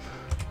actually going to do.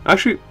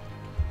 Actually,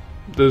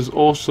 there's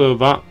also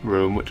that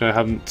room which I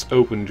haven't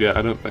opened yet.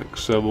 I don't think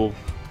so.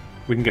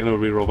 We can get another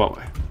reroll that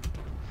way.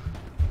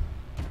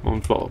 One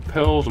bottle of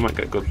pills. I might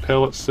get a good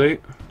pill. Let's see.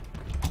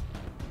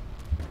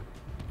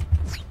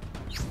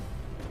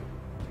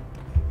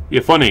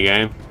 You're funny,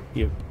 game.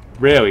 You're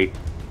really,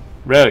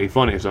 really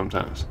funny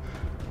sometimes.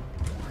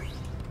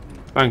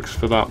 Thanks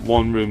for that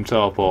one room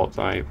teleport.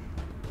 I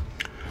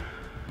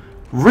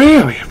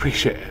really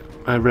appreciate it.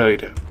 I really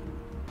do.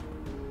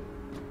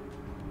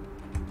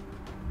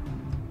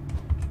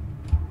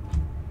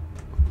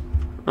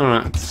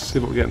 Alright, let's see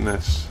what we get in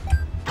this.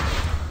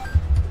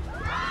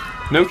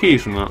 No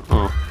keys from that.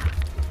 Oh.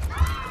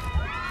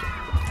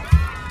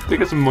 Did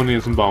get some money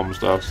and some bomb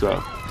stuff,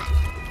 so.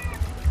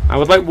 I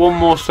would like one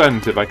more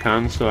cent if I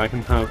can, so I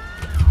can have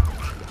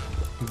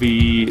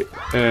the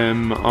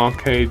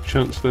arcade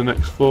chance for the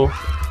next floor.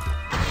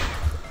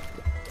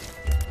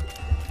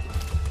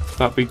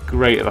 That'd be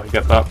great if I could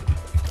get that.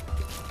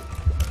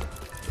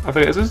 I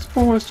think, is this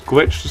almost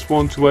glitched to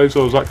spawn 2 waves,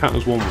 or does that count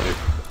as 1 wave?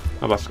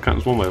 Oh, that's count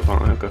as 1 wave,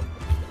 apparently, okay.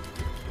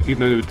 Even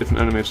though they were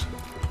different enemies.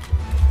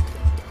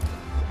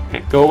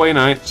 Hey, go away,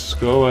 knights,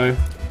 go away.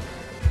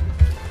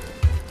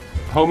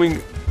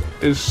 Homing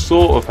is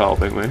sort of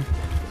helping me.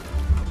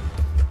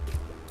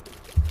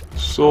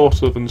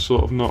 Sort of and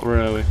sort of not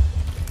really.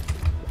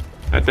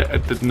 I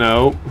did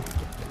no.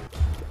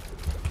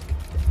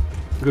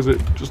 Because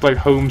it just like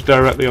homes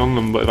directly on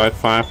them, but if I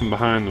fire from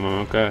behind them,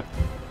 I'm okay.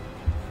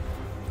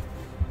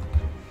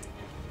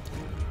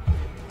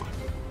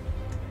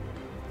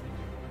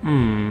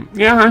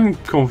 Yeah, I'm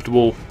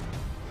comfortable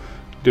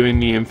doing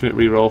the infinite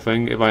reroll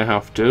thing if I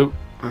have to.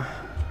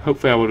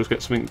 Hopefully I will just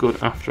get something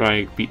good after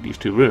I beat these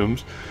 2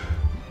 rooms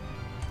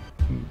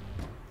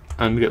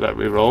and get that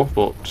reroll,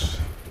 but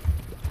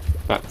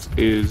that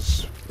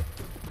is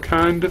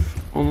kind of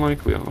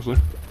unlikely, honestly.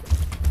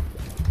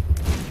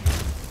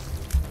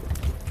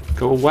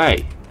 Go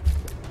away.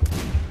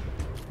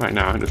 Right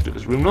now I can just do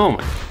this room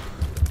normally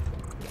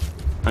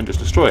and just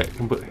destroy it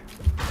completely.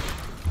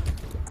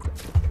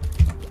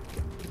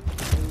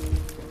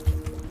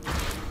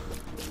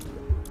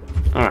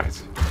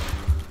 Alright.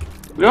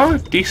 We are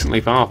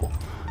decently powerful.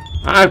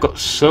 I've got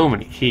so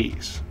many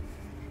keys.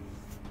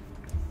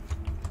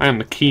 I am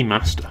the key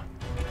master.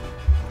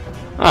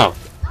 Oh.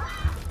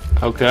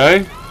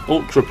 Okay.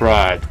 Ultra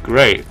Pride.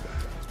 Great.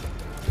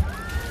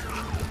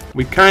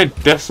 We kind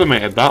of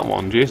decimated that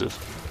one, Jesus.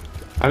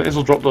 I think this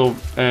will drop the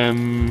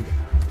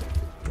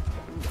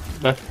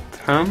left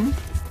hand.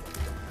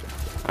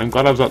 I'm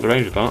glad I was out the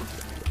range of that.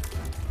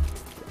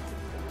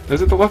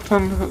 Is it the left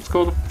hand that's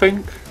called, I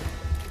think?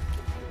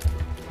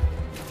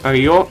 Oh,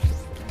 you're...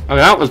 Oh,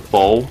 that was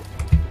ball.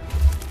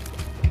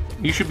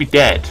 You should be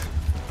dead.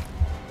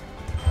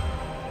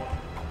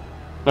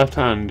 Left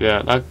hand,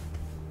 yeah.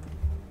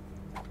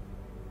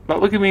 That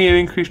will give me an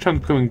increased chance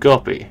of becoming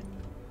guppy.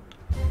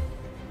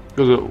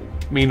 Because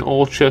it mean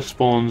all chest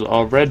spawns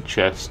are red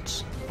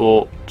chests,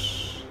 but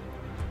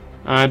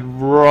I'd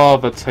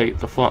rather take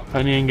the flat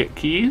penny and get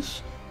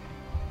keys.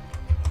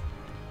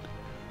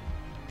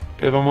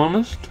 If I'm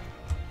honest.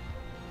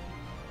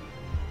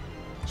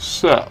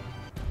 So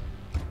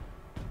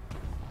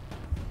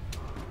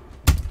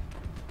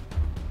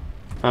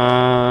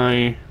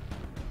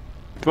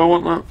do I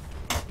want that?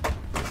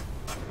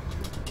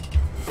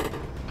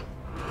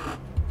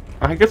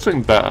 I can get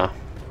something better.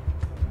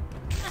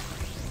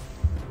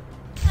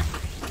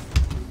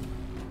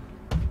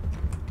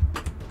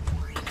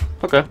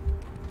 Okay.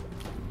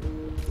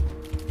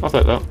 I'll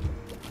take that.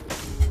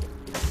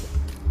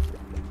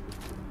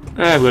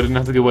 There we go, didn't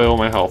have to give away all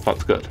my health,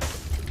 that's good.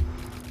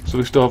 So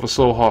we still have a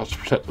soul heart to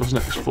protect us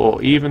next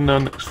 4. Even though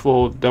next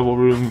 4 devil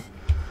room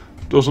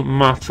doesn't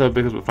matter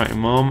because we're fighting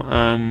Mom,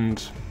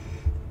 and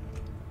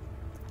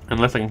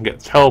unless I can get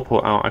the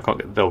teleport out, I can't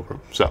get the devil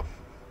room. So,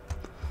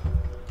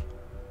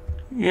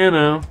 you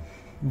know,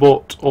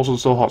 but also the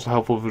soul hearts are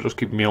helpful for just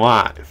keeping me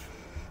alive.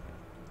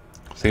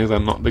 Seeing as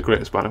I'm not the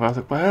greatest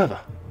bandit player ever.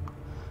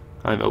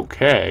 I'm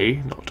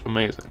okay, not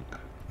amazing.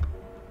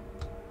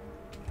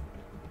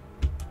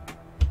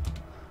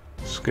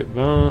 Skip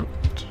that.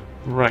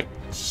 Right.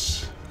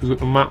 Because with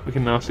the map we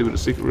can now see what the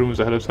secret room is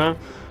ahead of time.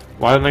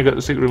 Why didn't I get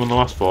the secret room on the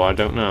last 4? I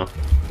don't know.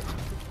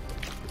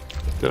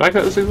 Did I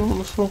get the secret room on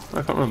the last 4?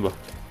 I can't remember.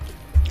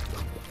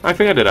 I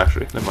think I did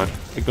actually. Never mind.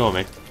 Ignore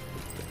me.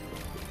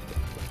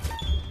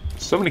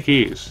 So many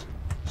keys.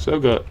 So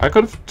good. I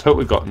could have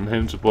totally gotten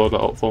him to blow that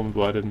up for me,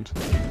 but I didn't.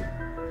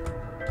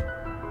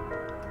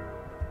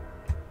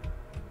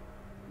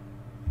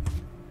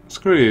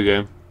 Screw you,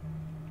 game.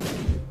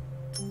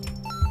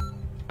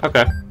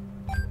 Okay.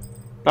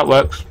 That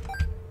works.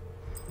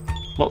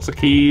 Lots of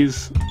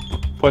keys.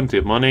 Plenty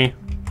of money.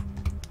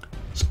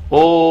 It's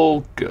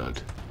all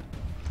good.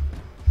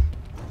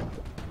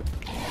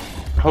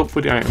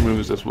 Hopefully the item room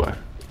is this way.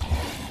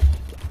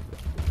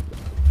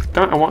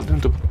 Damn it, I want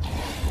him to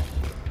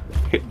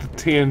hit the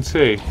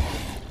TNT.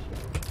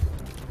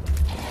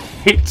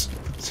 Hit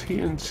the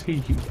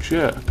TNT, you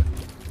jerk.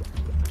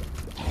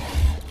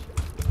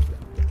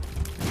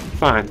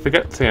 Fine,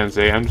 forget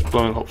TNT, I'm just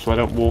blowing up so I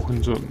don't walk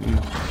into it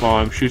while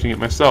I'm shooting it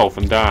myself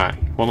and die.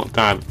 Well, not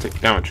die, but take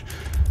damage.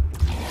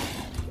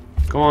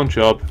 Come on,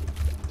 Chubb.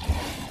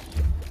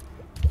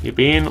 You're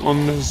being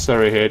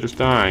unnecessary here, just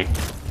die.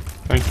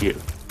 Thank you.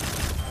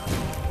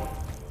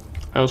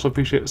 I also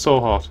appreciate the soul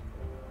heart.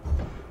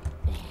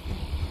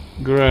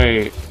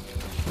 Great.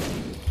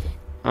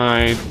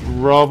 I'd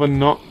rather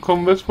not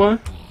come this way.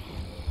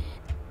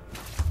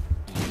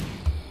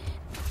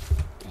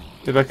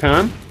 If I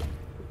can.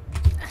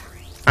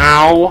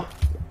 Ow!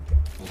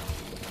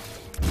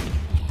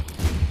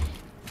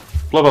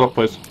 Blow that up,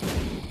 please.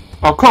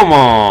 Oh, come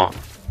on!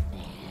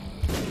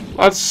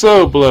 Let's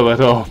so blow it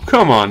up.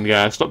 Come on,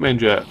 guys. Stop being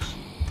jerks.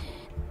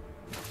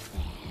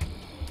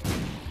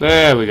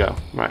 There we go.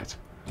 Right.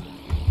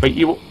 But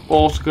you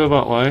also go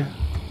that way.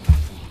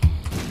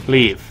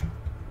 Leave.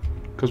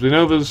 Because we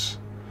know there's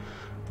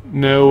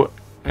no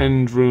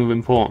end room of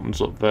importance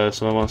up there,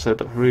 so I want to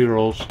set up 3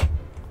 rolls.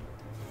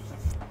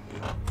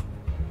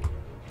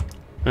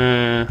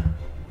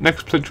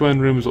 Next potential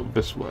end room is up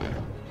this way.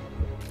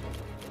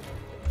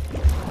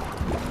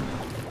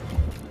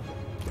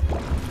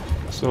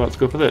 So let's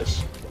go for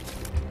this.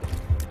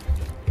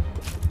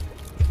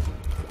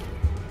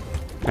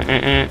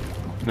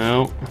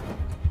 No.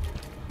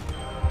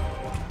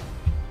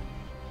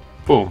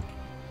 Boom.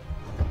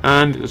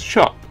 And it's a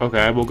shop.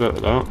 Okay, we'll go to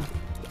that.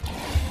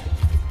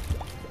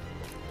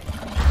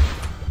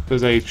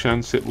 There's a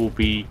chance it will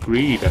be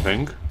greed, I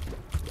think.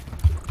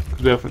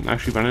 Because we haven't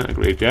actually run into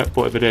greed yet,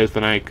 but if it is,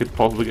 then I could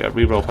possibly get a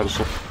reroll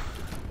pedestal.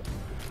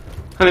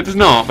 And if it's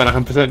not, then I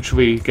can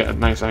potentially get a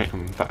nice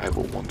item that I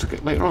will want to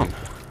get later on.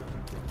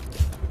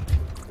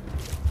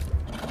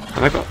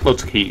 And I've got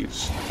loads of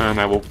keys, and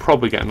I will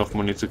probably get enough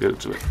money to go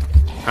to it.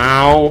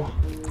 Ow!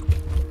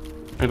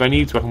 If I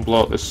need to, I can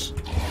blow up this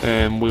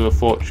Wheel of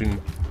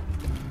Fortune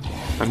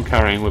I'm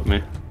carrying with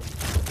me.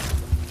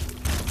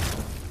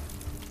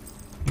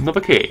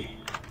 Another key.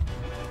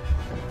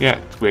 Yeah,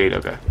 it's great,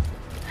 okay.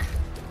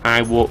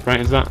 I walked right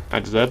into that. I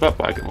deserve that,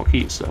 but I get more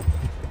keys, so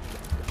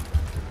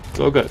it's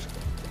all good.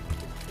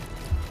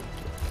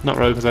 Not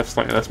really, because I have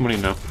slightly less money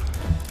now.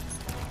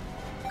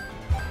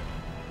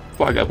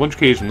 But I get a bunch of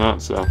keys from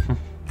that, so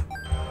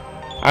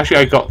actually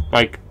I got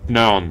like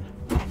none.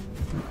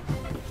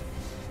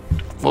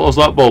 What was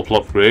that ball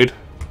plot upgrade?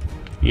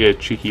 You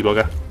cheeky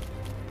bugger.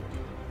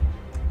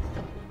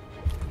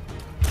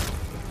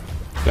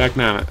 Dag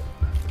damn it.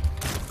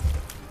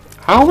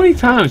 How many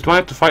times do I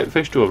have to fight the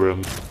fish to a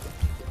room?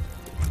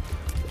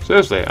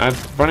 Seriously,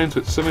 I've run into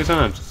it so many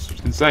times.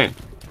 It's insane.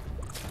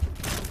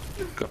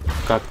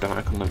 God damn it,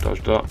 I couldn't have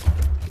dodged that.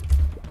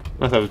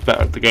 Unless I was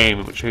better at the game,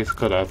 in which case I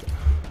could have.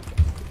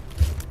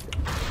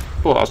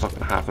 But that's not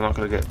going to happen. I'm not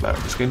going to get better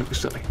at this game. It'd be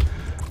silly.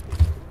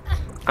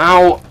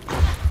 Ow!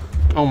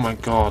 Oh my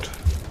god.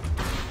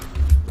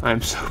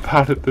 I'm so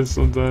bad at this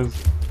sometimes.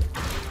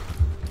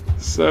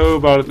 So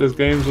bad at this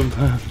game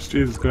sometimes.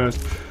 Jesus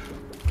Christ.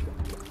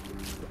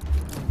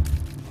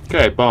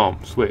 Okay, bomb.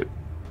 Sweet.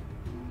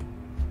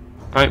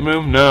 Item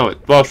room? No,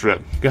 it's boss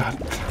room. God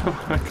damn,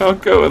 I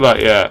can't go with that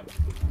yet.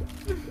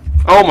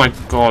 Oh my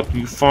god,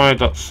 you fired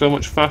that so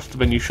much faster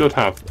than you should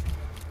have.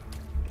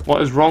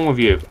 What is wrong with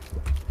you?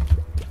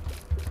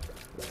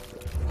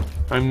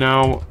 I'm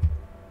now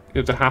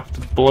going to have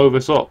to blow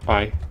this up.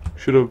 I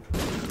should have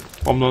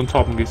bombed on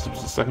top in case there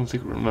was a second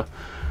secret room there.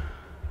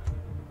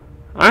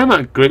 I am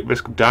at great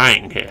risk of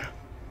dying here.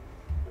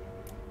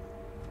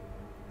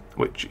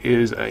 Which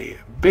is a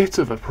bit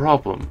of a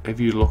problem if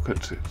you look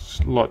at it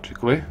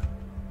logically.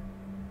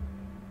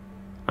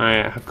 I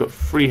have got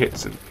 3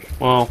 hits in me.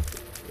 Well,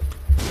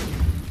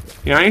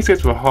 yeah, I need to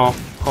get to a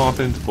half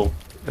interval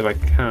if I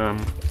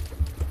can.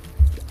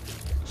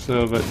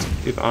 So that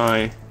if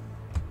I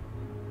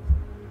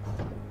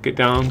get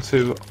down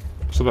to,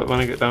 so that when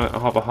I get down at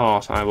half a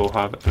heart, I will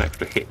have an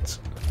extra hit.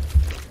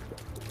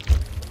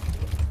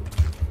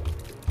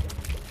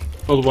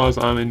 Otherwise,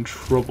 I'm in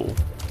trouble.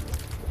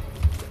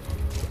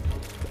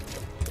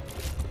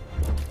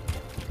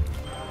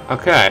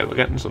 Okay, we're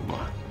getting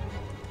somewhere.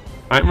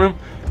 Item room?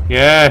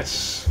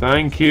 Yes,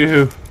 thank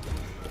you.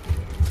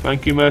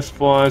 Thank you,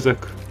 Merciful Isaac.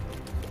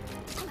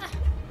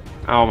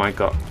 Oh my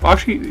god.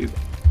 Actually,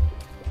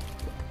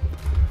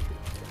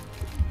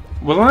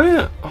 was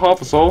I at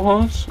half a soul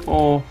heart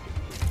or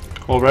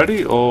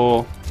already,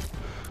 or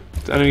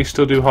do enemies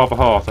still do half a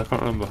heart? I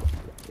can't remember.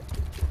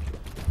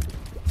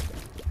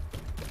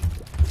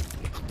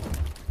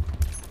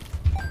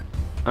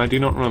 I do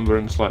not remember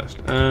in the slightest.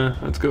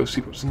 Let's go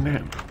see what's in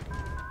there.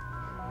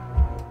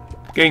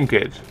 Game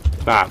Kid.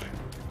 Bad.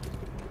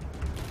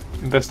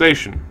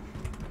 Infestation.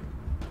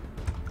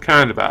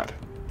 Kinda bad.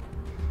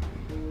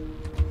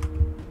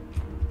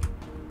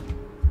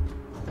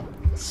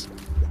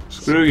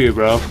 Screw you,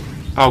 bro.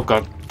 Oh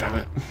god damn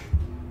it.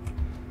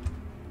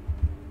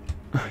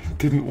 I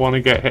didn't want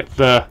to get hit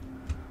there.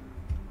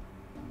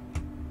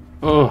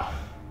 Oh,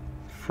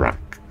 frack.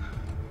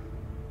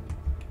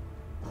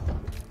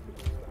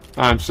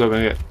 I'm still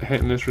gonna get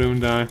hit in this room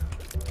and die.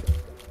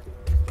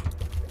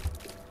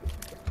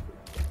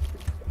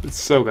 It's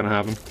so gonna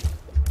happen.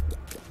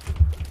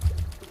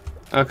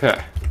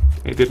 Okay.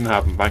 It didn't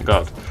happen, thank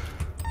god.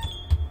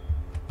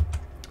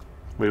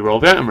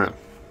 Reroll the item room.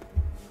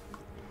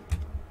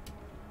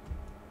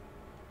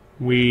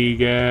 We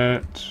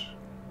get...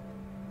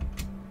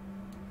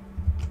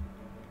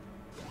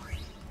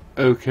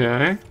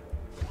 Okay.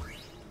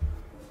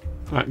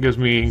 That gives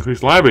me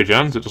increased library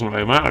chance. It doesn't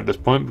really matter at this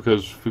point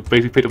because we've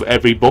basically picked up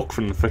every book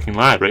from the freaking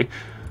library.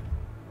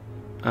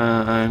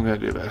 I'm gonna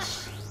do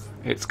this.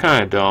 It's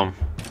kind of dumb.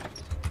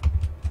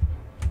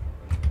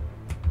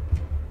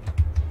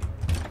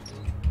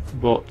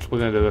 But we're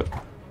gonna do it.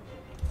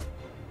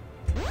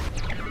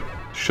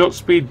 Shut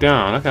speed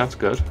down. Okay, that's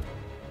good.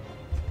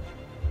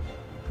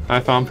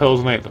 I found pills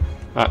and ate them.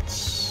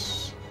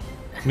 That's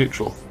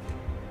neutral.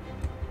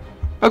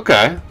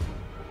 Okay.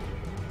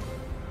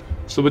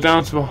 So we're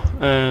down to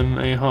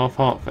a half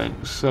heart thing.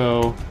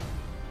 So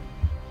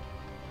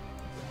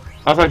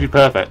that's actually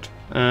perfect.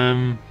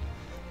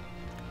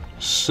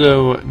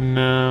 So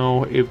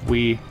now if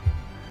we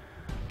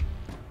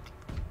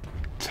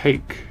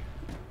take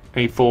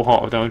a full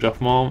heart of damage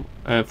off Mom,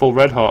 full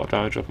red heart of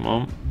damage off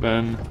Mom,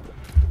 then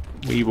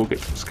we will get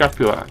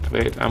Scapula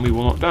activated and we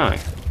will not die.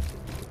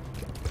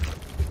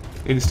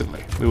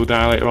 Instantly. We will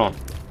die later on.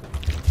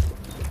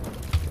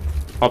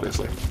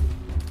 Obviously.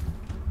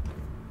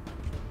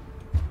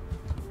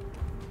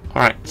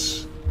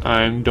 Alright.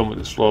 I'm done with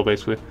this floor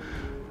basically.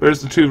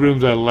 Whereas the 2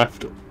 rooms I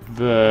left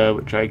there,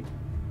 which I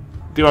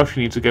do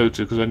actually need to go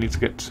to because I need to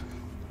get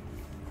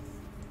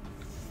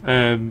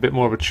a bit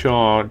more of a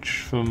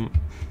charge from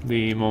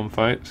the Mom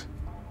fight.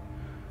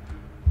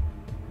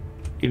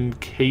 In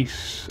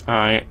case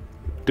I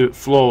do it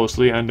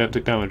flawlessly and don't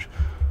take damage.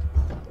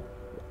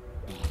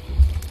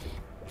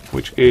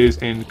 Which is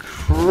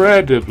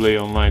incredibly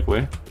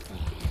unlikely.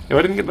 If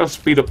I didn't get that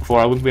speed up before,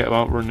 I wouldn't be able to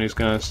outrun these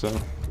guys, so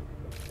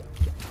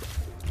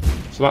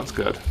that's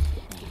good.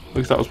 At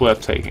least that was worth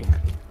taking.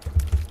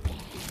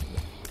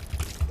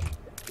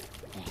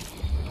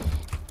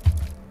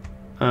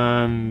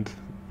 And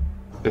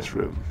this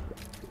room.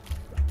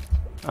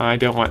 I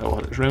don't like the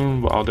one in this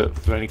room, but I'll do it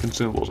for any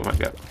consumables I might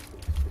get.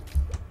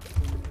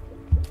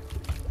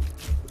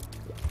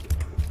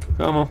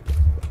 Come on.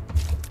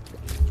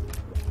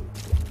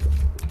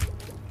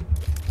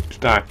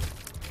 Just die.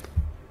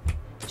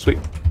 Sweet.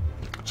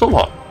 So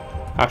what?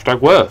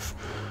 Hashtag worth.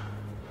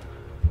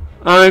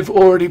 I've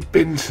already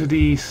been to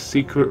the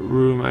secret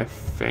room, I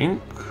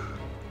think.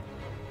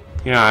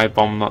 Yeah, I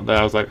bombed that there.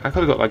 I was like, I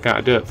could have got that guy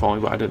to do it for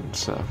me, but I didn't,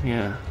 so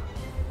yeah.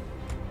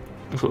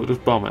 I thought I'd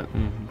just bomb it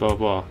and blah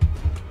blah.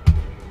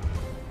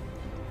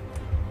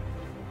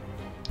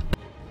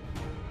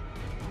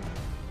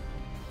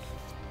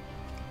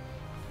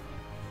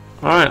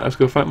 Alright, let's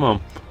go fight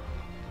Mom.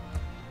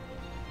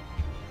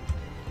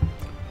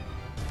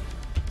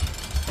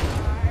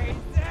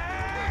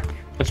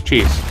 Let's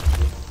cheese.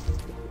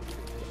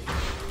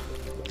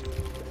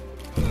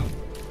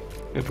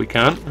 If we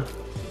can.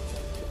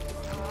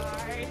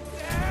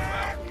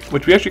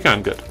 Which we actually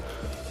can, good.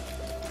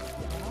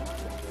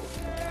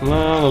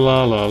 La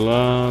la la la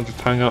la.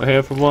 Just hang out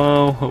here for a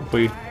while.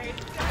 Hopefully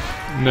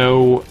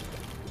no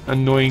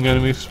annoying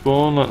enemies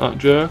spawn like that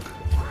jerk.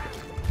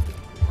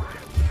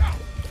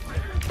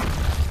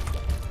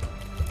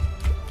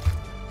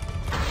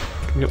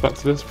 Can we get back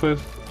to this, please?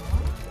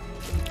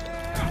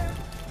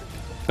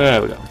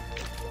 There we go.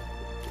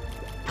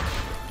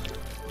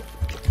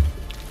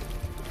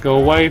 Go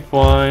away,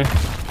 fly.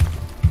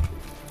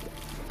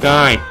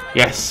 Die.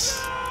 Yes.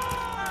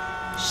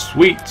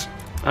 Sweet.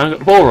 I got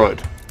the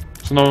Polaroid.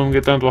 So now I'm going to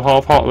get down to a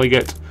half heart, we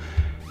get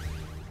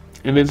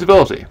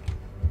invincibility.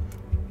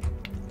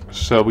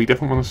 So we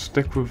definitely want to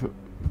stick with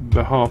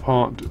the half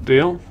heart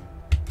deal.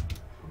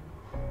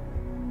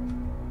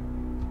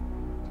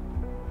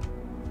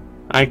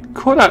 I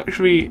could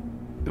actually,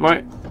 if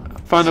I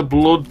find a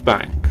blood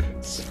bank,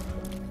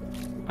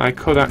 I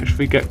could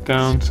actually get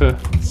down to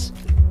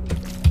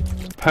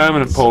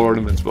permanent Polaroid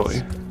invincibility,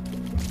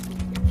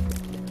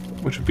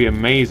 which would be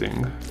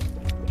amazing.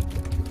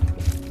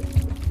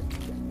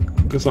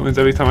 Because that means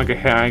every time I get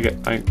hit, I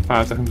get like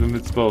 5 seconds of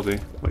invincibility,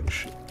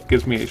 which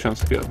gives me a chance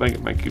to get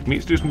my cube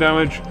meat to do some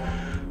damage,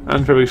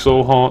 and for every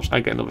soul heart,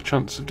 I get another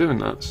chance of doing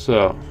that.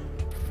 So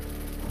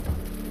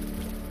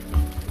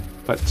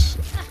let's,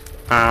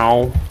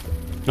 ow,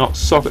 not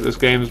suck at this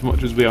game as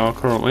much as we are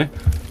currently.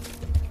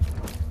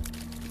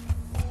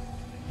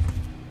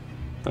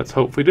 Let's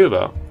hope we do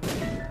that.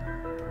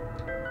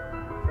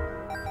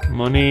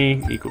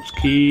 Money equals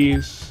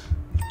keys.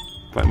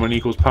 Like money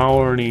equals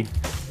power, any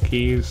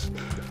keys.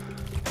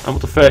 I'm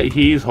up to 30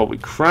 keys, holy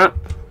crap.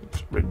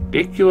 It's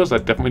ridiculous, I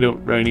definitely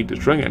don't really need to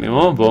drink it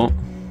anymore, but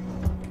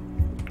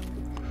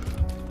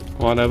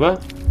whatever.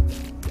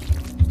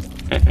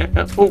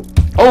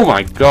 Oh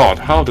my god,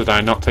 how did I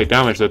not take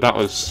damage there? That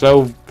was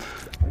so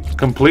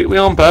completely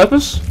on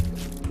purpose.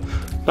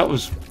 That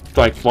was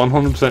like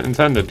 100%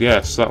 intended,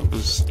 yes, that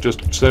was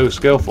just so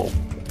skillful.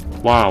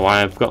 Wow, I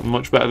have gotten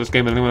much better at this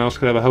game than anyone else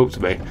could ever hope to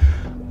be.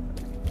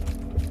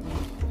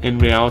 In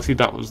reality,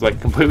 that was like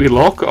completely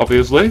luck,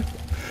 obviously,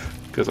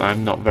 because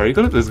I'm not very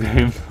good at this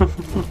game.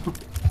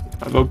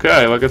 I'm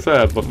okay, like I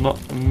said, but not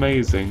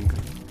amazing.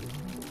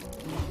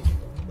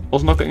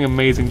 Also not getting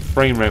amazing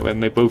frame rate when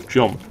they both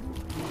jump.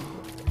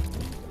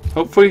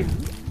 Hopefully,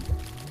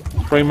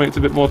 frame rate's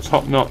a bit more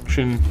top-notch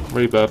in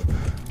Rebirth,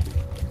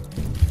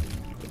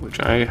 which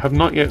I have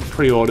not yet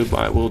pre-ordered, but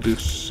I will do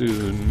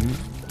soon.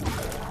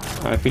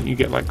 I think you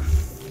get like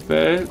is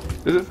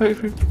it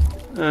 33?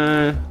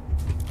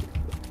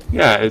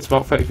 Yeah, it's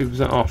about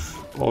 33%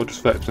 off, or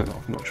just 30%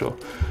 off, I'm not sure.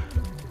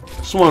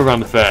 Somewhere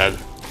around a third.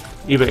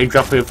 Either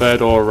exactly a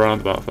third or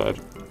around about a third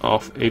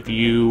off if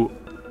you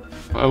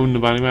own the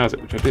Binding of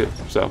Isaac, which I do,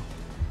 so.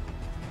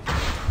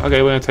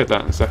 Okay, we're going to take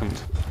that in a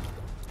second.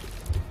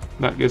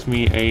 That gives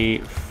me a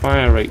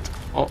fire rate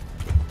up,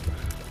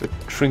 the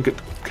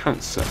trinket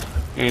cancer.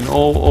 In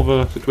all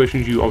other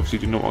situations you obviously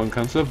do not want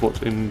cancer,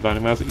 but in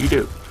Binding of Isaac you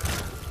do.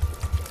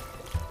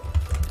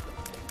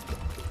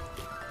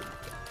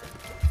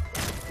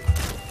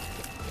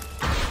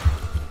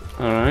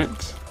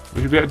 Alright,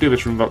 we should be able to do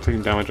this room without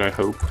taking damage, I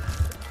hope.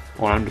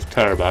 Or I'm just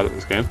terrible at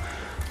this game.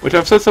 Which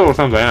I've said several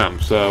times I am,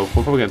 so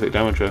we're probably going to take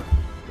damage here.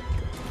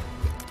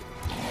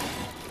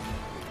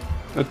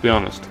 Let's be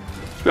honest.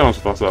 Let's be honest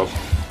with ourselves.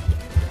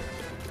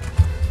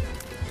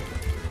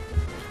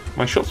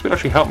 My shot speed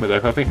actually helped me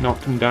though, I think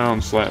knocked him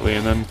down slightly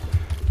and then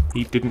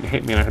he didn't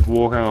hit me and I had to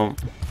walk out.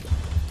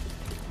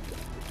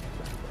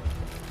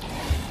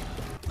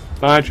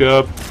 Bye,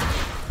 Job.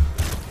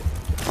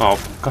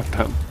 Oh,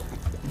 goddamn.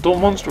 Door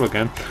Monster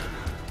again.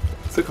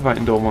 Sick of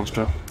fighting Door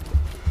Monster.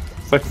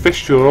 It's like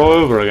Fistula all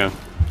over again.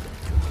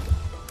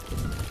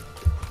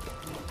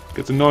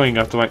 Gets annoying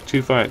after like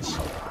 2 fights.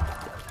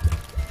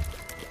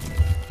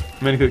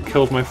 Mainly because it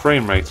kills my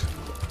frame rate.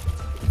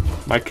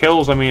 By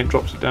kills, I mean it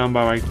drops it down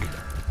by like,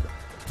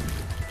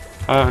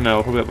 I don't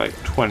know, probably like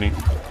 20,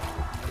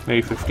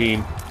 maybe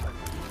 15.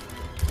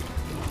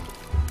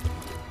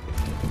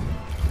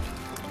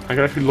 I could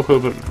actually look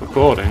over the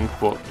recording,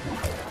 but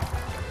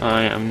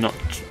I am not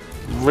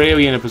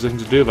really in a position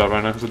to do that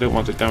right now because I don't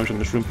want to damage on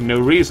this room for no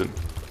reason.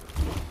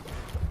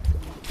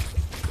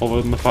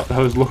 Other than the fact that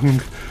I was looking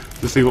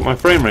to see what my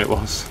frame rate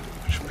was.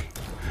 Which would be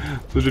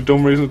such a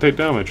dumb reason to take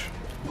damage.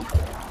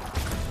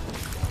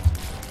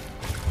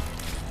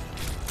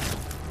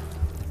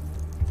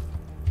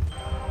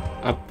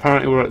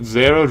 Apparently we're at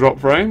 0 drop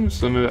frames,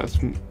 so maybe that's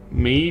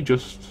me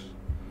just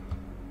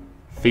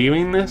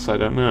feeling this, I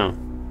don't know.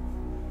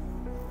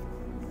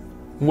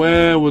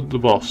 Where would the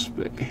boss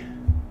be?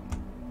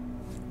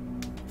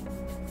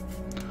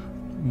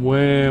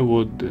 Where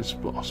would this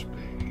boss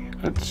be?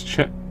 Let's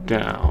check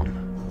down.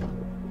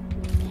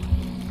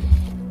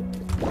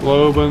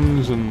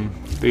 Globans and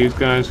these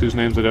guys whose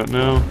names I don't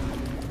know.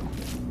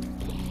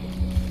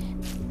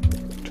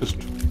 Just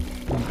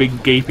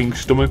big gaping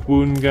stomach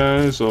wound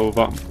guys, or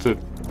that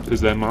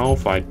is their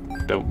mouth, I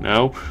don't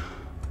know.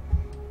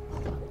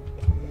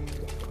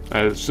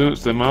 I assume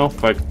it's their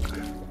mouth,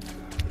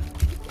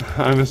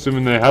 I'm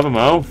assuming they have a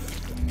mouth.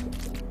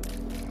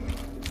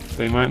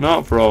 They might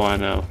not, for all I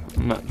know.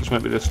 And that just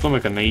might be their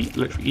stomach, and they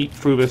literally eat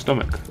through their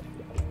stomach.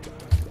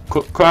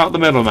 Cut out the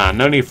middle, man.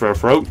 No need for a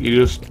throat. You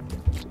just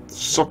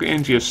suck it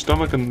into your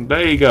stomach, and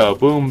there you go.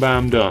 Boom,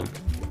 bam, done.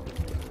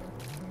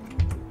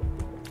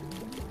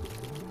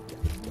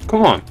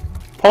 Come on,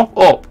 pop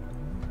up.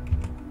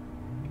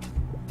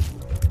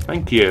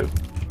 Thank you.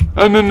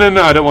 Oh no, no,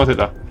 no! I don't want it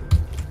though.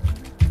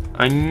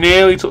 I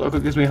nearly took that.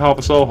 It gives me half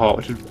a soul heart,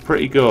 which is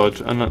pretty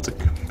good, and that's a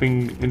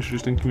thing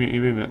introduced in Community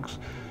Remix.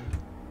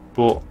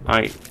 But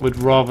I would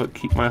rather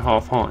keep my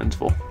half heart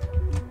interval.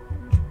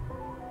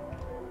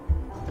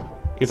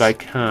 If I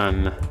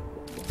can.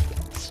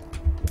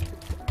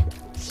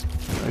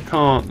 If I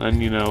can't, then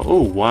you know.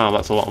 Oh wow,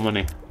 that's a lot of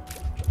money.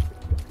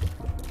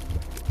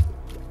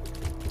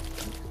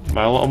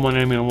 By a lot of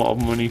money, I mean a lot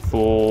of money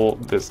for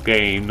this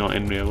game, not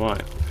in real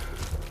life.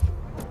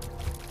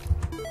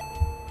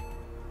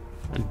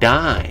 A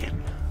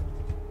dime.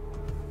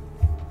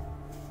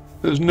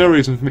 There's no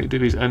reason for me to do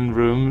these end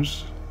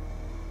rooms.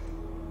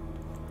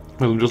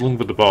 Well, I'm just looking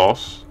for the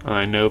boss, and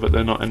I know that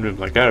they're not end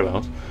rooms I care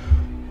about.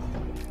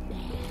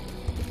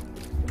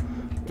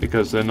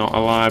 Because they're not a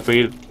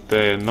library,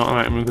 they're not an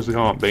item room because they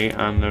can't be,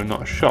 and they're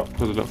not a shop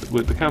because I don't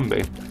think they can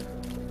be.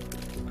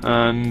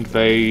 And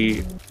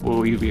they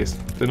will either be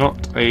they're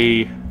not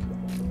a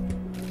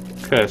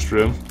cursed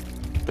room.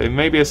 They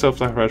may be a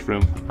self-sacrifice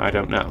room, I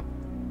don't know.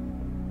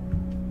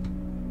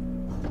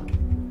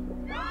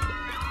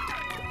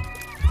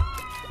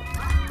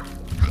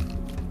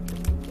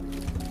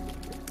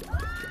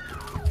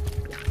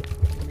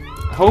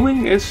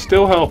 Homing is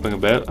still helping a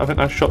bit. I think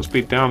that shot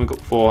speed down we got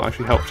before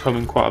actually helps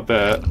homing quite a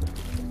bit.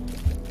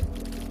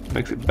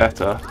 Makes it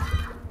better.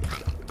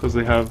 Because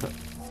they have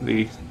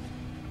the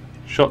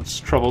shots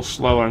travel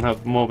slower and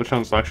have more of a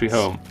chance to actually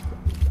home.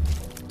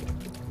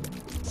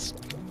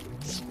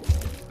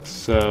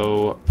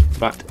 So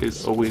that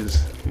is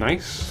always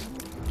nice.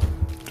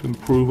 To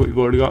improve what you've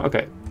already got.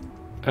 Okay.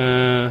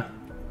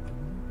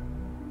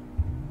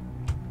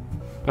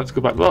 Let's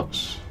go back to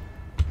us.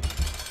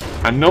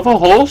 Another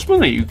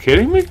horseman? Are you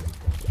kidding me?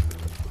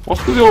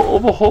 What's with your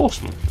other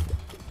horseman?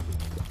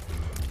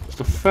 It's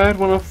the third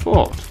one I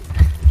thought.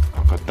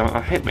 Oh god damn it,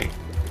 that hit me.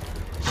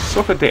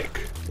 Suck a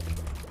dick.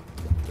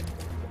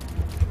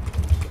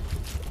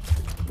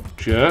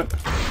 Jerk.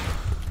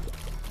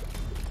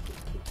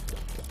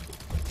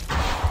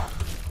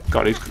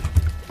 God, he's...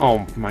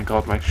 Oh my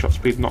god, my shot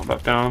speed knocked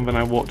that down when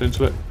I walked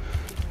into it.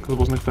 Because I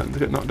wasn't expecting to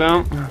get knocked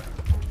down.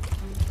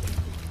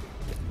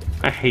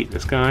 I hate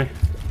this guy.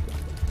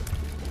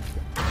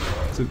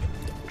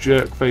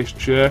 Jerk-faced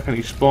jerk, and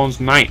he spawns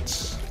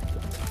knights.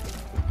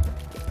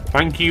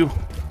 Thank you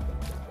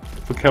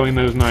for killing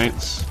those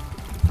knights.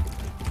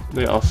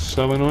 They are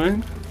so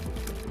annoying.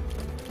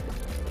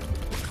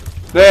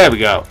 There we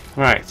go.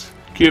 Right.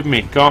 Cube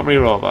me. Can't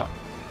reroll that.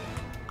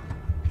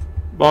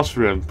 Boss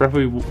room.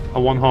 Preferably a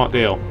one heart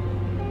deal.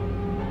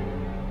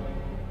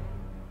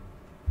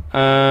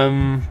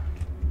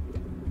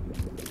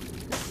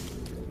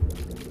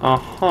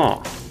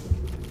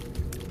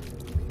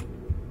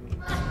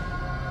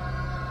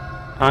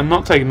 I'm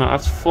not taking that,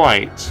 that's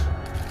flight.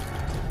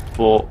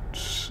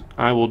 But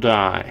I will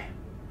die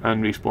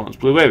and respawn as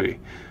Blue Baby.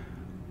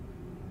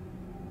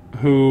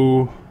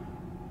 Who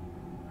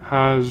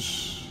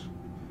has...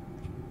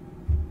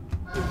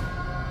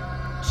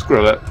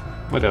 Screw it.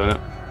 We're doing it.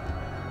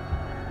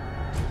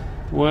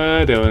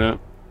 We're doing it.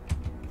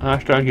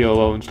 Hashtag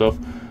YOLO and stuff.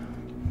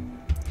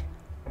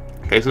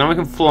 Okay, so now we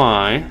can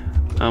fly.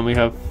 And we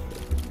have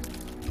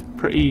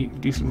pretty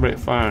decent rate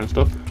of fire and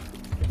stuff.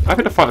 I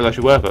think the fight was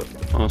actually worth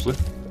it, honestly.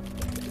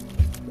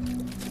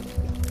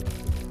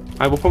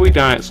 I will probably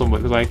die at some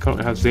point because I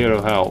currently have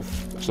 0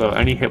 health, so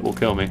any hit will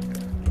kill me.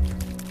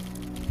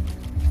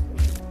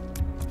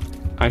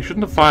 I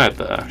shouldn't have fired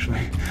that,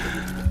 actually.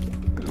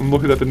 I'm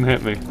lucky that didn't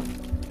hit me.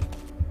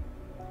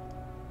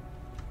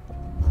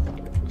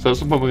 So at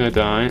some point we're going to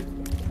die.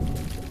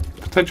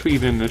 Potentially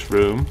even in this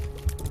room.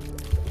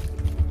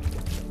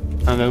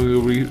 And then we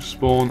will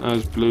respawn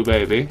as Blue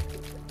Baby,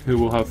 who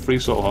will have 3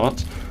 soul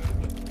hearts.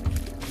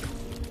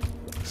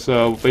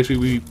 So basically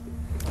we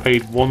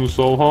paid 1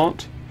 soul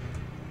heart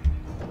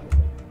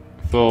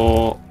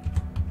for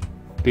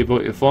the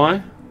ability to fly,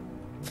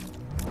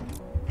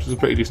 which is a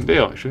pretty decent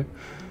deal actually.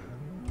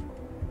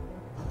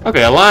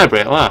 Okay, a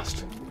library at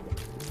last.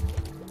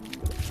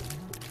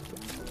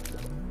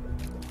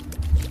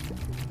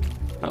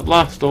 At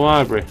last, a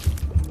library.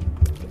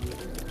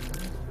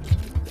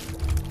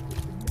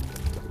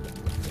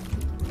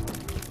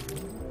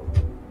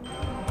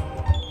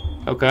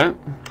 Okay.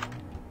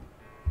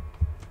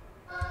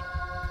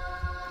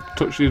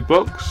 touch these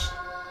books.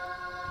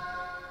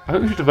 I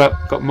think we should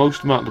have got most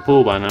of them out of the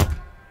pool by now.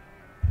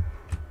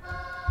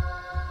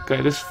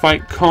 Okay, this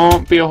fight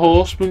can't be a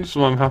horseman,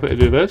 so I'm happy to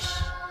do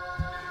this.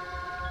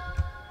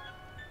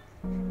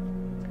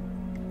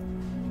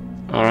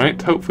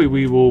 Alright, hopefully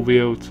we will be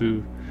able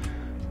to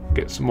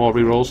get some more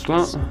rerolls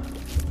for that.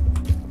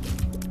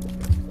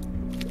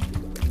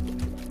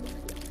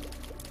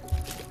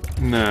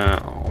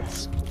 Now.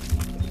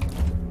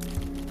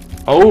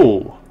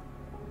 Oh!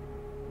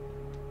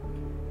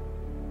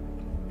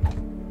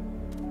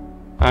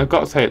 I've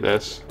got to take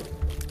this.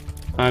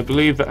 I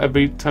believe that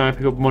every time I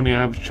pick up money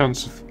I have a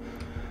chance of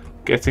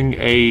getting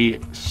a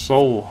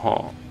soul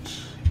heart.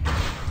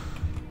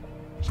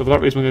 So for that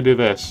reason we're going to do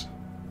this.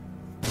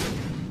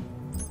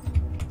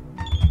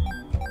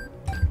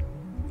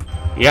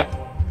 Yep.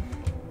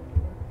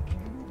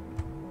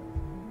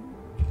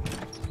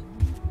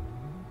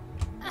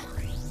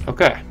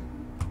 Okay.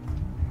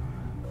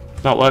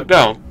 That worked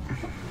out.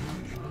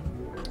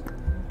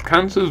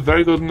 Cancer's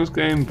very good in this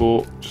game,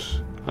 but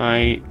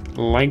I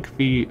like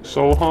the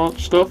soul heart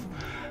stuff,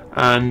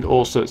 and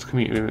also it's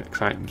community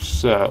remix items,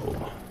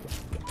 so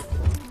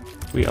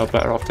we are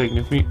better off taking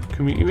a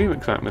community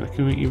remix item in a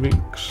community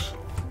remix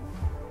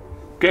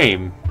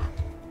game.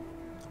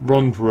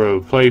 Run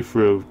through, play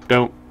through,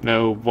 don't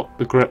know what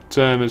the correct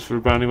term is for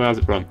a brand new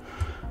Azit run.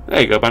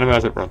 There you go, brand new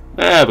Azit run.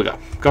 There we go,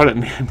 got it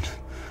in the end.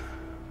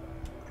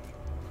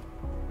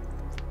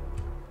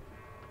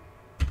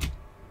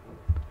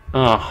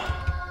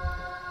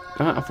 Ah,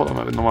 damn it, I thought that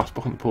might have been the last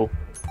book in the pool.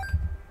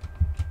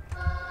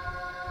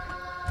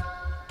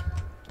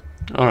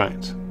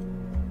 Alright.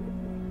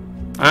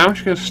 I'm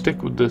actually going to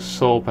stick with this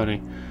soul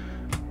penny.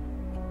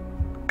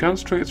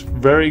 Cancer trinket's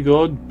very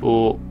good,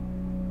 but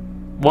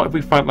what if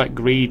we find like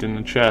greed in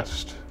the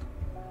chest?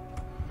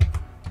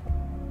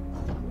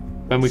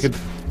 Then we could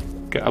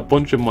get a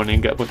bunch of money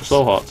and get a bunch of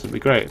soul hearts. It'd be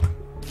great.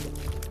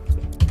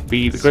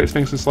 Be the greatest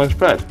thing since sliced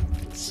bread.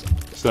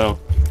 So,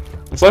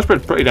 and sliced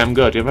bread's pretty damn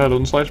good. You ever had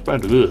unsliced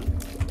bread? Ugh.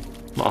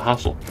 Not a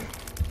hassle.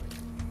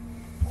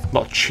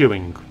 Not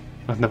chewing.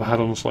 I've never had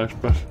unsliced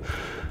bread.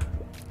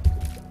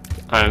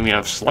 I mean,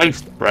 I've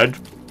sliced bread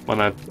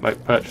when I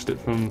like purchased it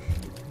from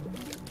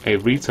a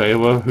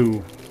retailer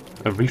who,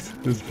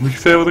 is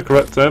retailer the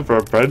correct term for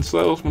a bread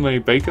salesman, a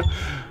baker,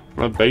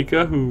 from a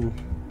baker who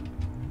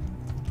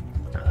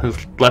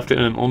has left it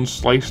in an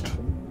unsliced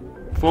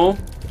form.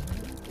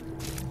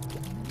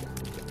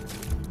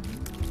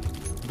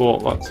 But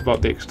that's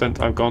about the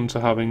extent I've gone to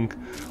having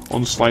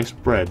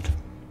unsliced bread.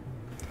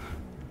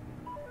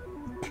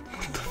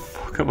 What the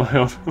fuck am I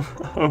on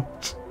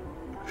about?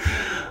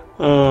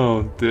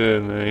 Oh dear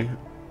me.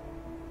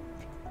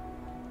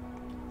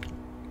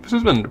 This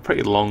has been a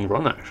pretty long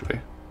run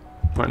actually.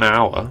 About an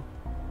hour.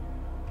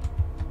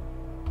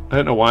 I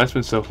don't know why it's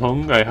been so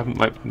long. I haven't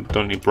like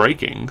done any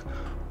breaking.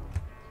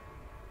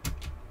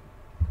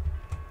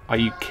 Are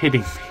you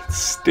kidding me? It's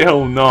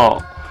still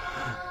not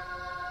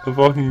a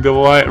fucking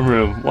double item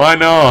room. Why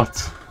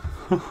not?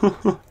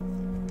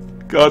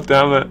 God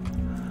damn it.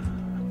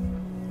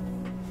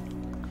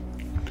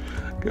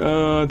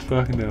 God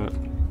fucking damn it.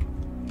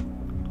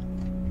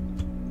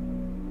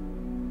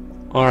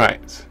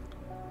 Alright.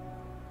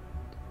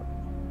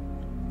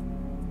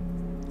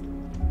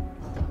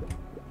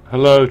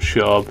 Hello,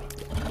 Chubb.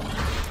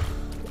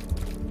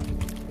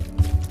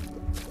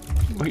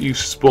 Why are you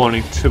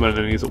spawning too many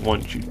enemies at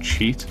once, you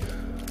cheat?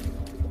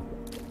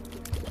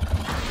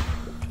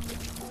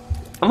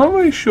 I'm not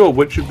really sure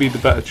which would be the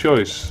better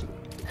choice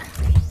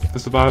for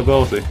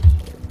survivability.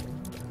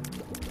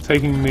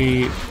 Taking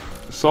the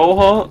soul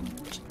heart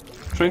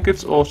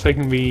trinkets or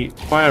taking the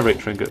fire rate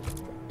trinket.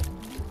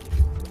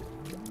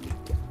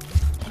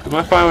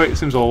 My fire rate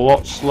seems a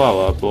lot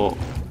slower, but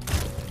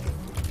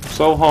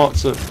soul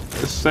hearts are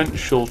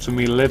essential to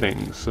me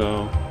living,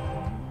 so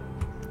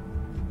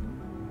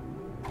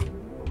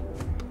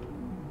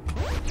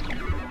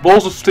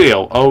balls of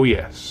steel, oh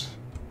yes.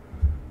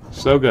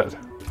 So good.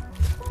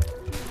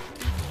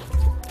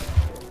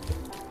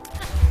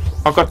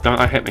 Oh god damn it,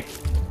 that hit me.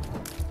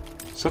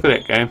 Suck at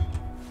it, game.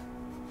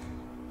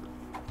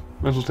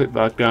 Might as well take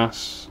bad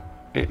gas.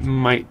 It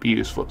might be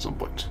useful at some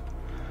point.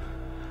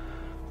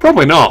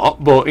 Probably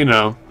not, but you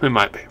know, it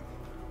might be.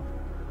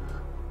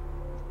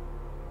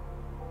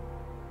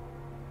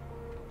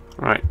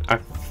 Right,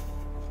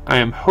 I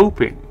am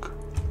hoping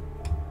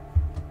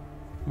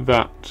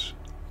that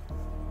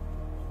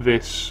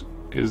this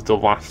is the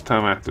last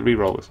time I have to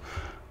reroll this.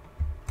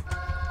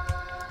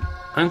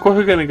 I'm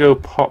quickly going to go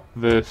pop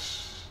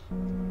this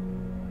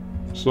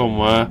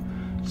somewhere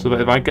so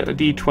that if I get a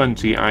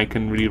D20 I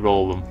can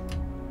reroll them.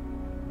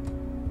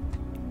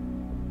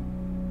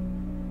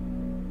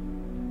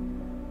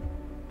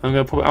 I'm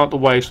going to put it out the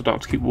way so I don't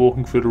have to keep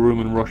walking through the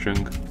room and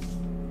rushing.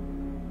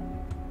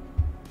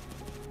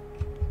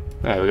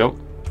 There we go.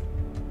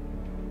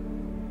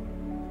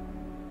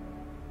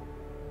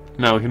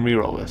 Now we can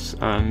reroll this,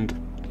 and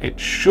it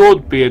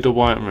should be a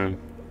double item room.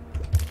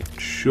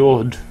 It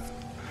should.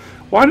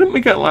 Why didn't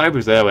we get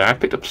libraries there? I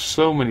picked up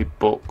so many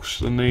books,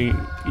 and they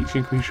each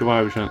increase your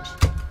library chance.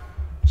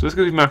 So this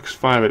gives you max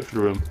fire rate for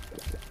the room.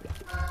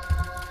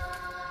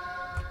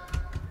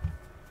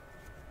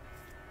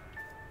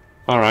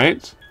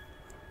 Alright.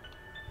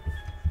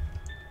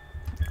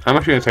 I'm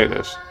actually going to take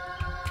this.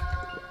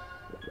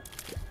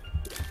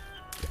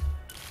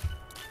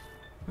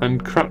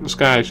 And Crack the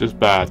Sky is just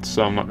bad,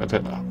 so I'm not going to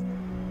take that.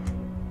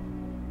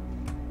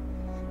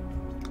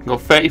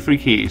 Got 33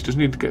 keys, just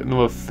need to get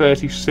another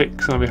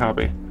 36 and I'll be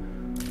happy.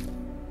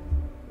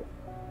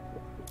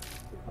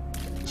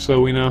 So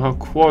we now have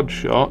quad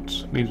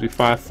shots, means we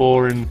fire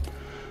 4 in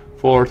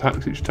 4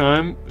 attacks each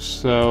time,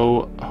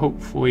 so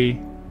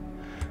hopefully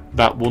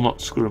that will not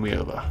screw me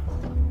over.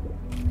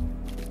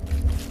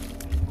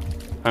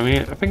 I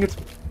mean, I think it's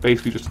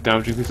basically just a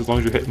damage increase as long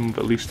as you hit them with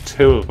at least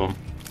 2 of them.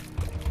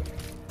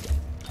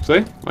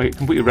 See? Like, it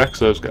completely wrecks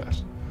those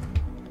guys.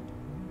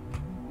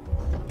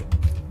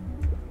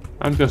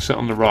 I'm going to sit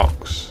on the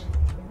rocks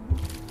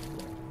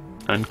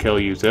and kill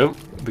you two,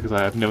 because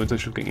I have no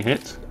intention of getting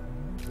hit.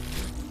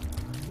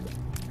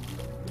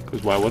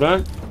 Because why would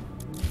I?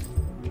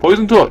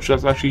 Poison Touch,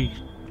 that's actually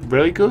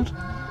really good.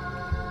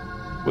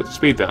 With the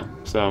speed down,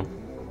 so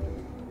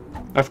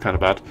that's kind of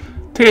bad.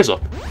 Tears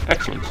Up,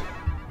 excellent.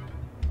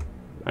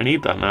 I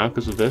need that now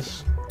because of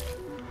this.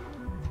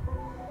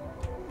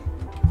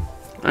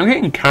 I'm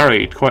getting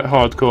carried quite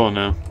hardcore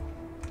now.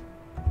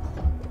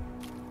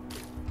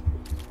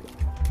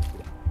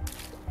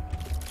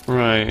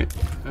 Right,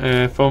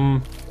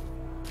 from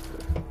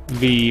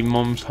the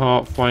Mom's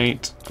Heart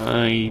fight,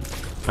 I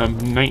am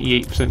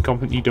 98%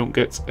 confident you don't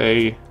get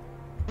a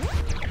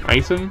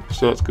item,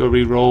 so let's go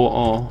re-roll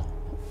our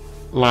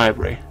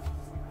library.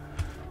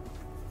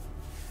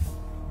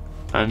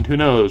 And who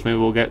knows, maybe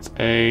we'll get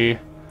a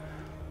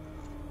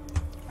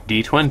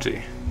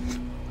D20.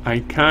 I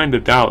kind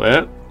of doubt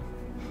it.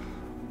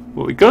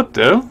 What we could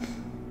do,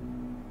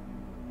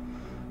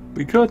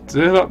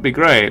 that'd be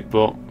great,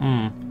 but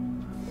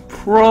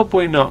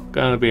probably not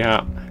gonna be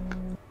happening.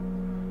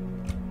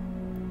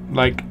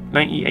 Like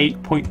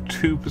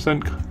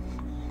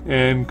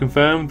 98.2%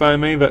 confirmed by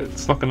me that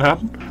it's not gonna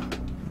happen.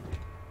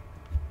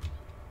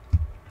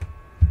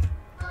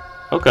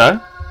 Okay.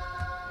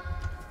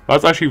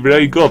 That's actually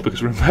really good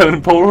because we're in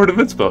permanent Polaroid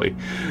invincibility.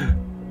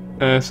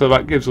 So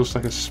that gives us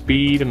like a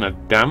speed and a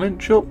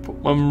damage up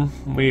when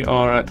we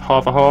are at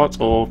half a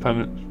heart or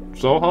permanent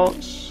soul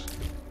hearts.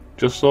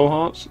 Just soul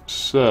hearts.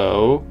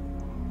 So,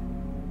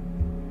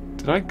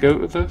 did I go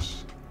with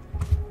this?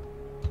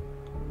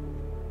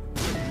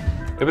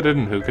 If I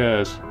didn't, who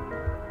cares?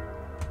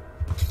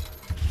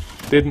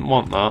 Didn't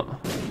want that.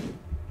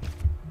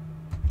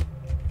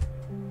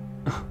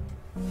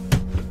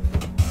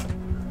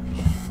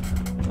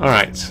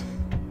 Alright.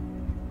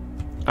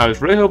 I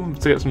was really hoping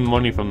to get some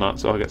money from that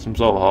so I get some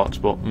soul hearts,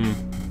 but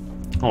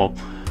oh.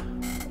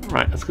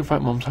 Right, let's go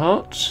fight Mom's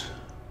Heart.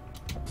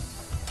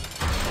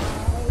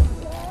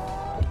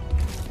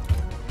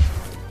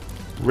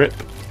 Rip.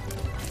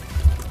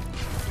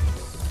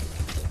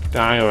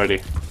 Die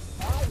already.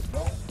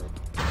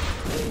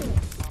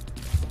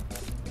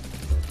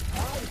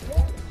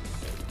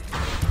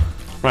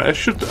 Right, it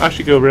should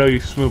actually go really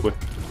smoothly.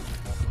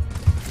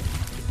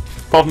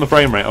 Apart from the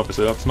frame rate,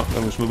 obviously, that's not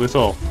going smoothly at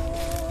all.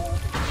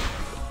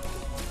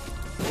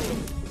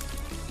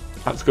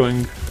 That's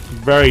going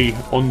very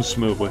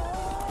unsmoothly.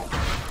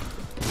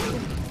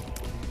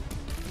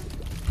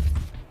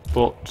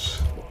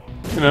 But,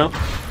 you know,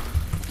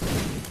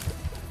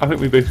 I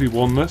think we basically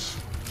won this.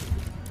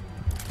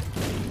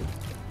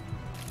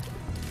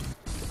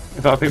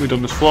 In fact, I think we've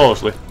done this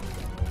flawlessly.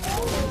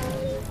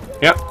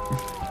 Yep.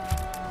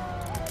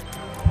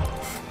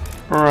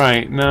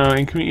 Right, now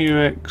in Community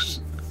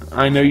UX,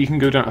 I know you can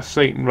go down to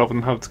Satan rather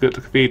than have to go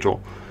to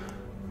Cathedral.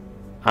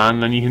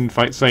 And then you can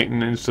fight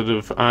Satan instead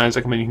of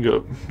Isaac, and then you can go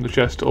up the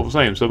chest all the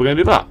same. So we're going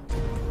to do that.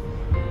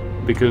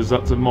 Because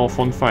that's a more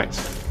fun fight.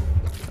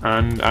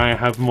 And I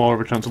have more of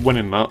a chance of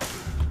winning that.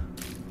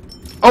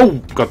 Oh!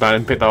 God, I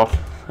didn't pick that off.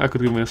 I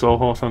could give me a soul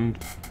horse and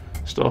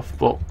stuff,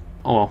 but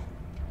oh well.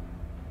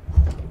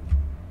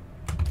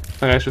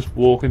 Okay, let's just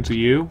walk into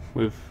you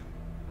with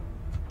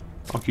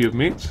our cube of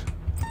meat.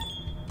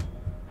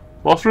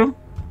 Boss room?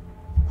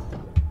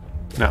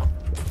 No.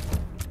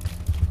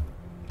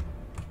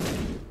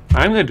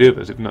 I'm going to do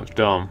this even though it's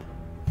dumb.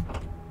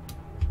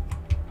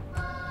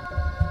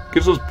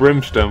 Gives us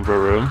brimstone for a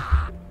room.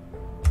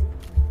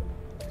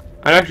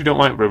 I actually don't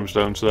like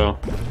brimstone, so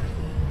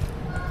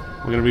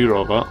we're going to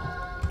reroll that.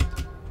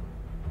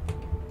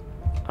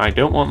 I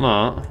don't want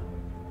that.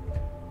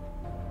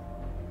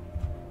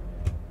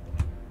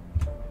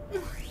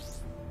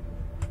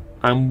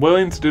 I'm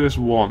willing to do this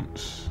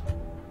once.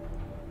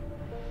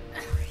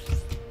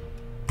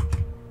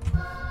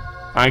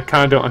 I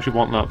kind of don't actually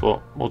want that,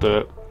 but we'll do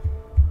it.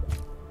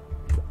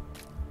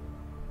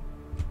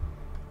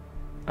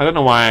 I don't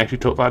know why I actually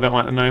took that. I don't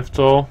like the knife at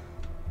all.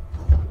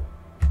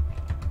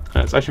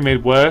 And it's actually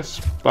made worse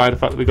by the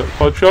fact that we got the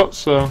quad shots,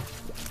 so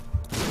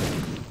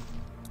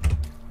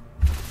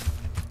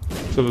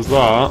there's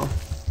that.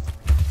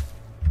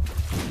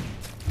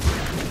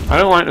 I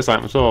don't like this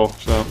item at all,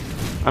 so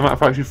I might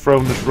have actually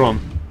thrown this run.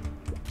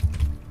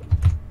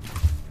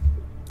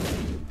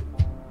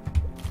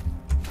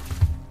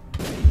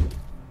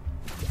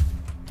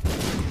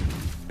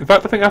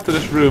 fact, I think after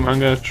this room,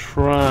 I'm going to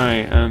try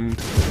and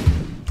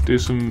do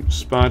some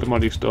spider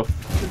moddy stuff.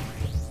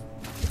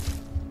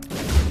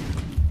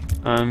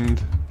 And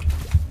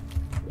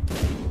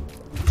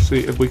see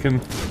if we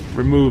can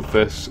remove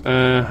this.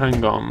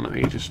 Hang on, let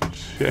me just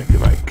check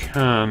if I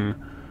can.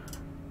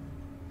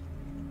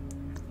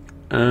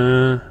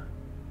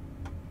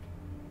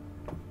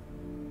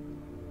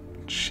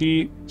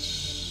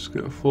 Cheats,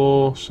 got a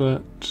 4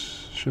 set,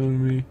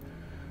 showing me.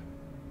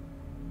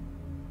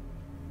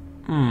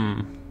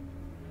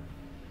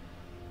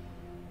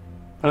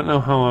 I don't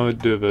know how I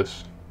would do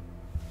this.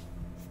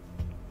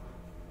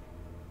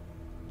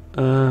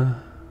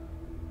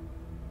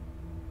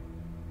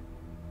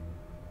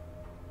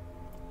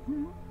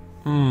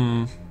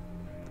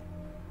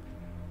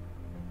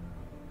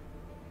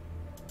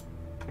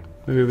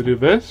 Maybe we do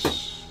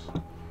this.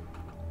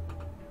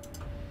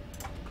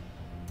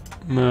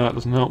 No, that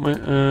doesn't help me.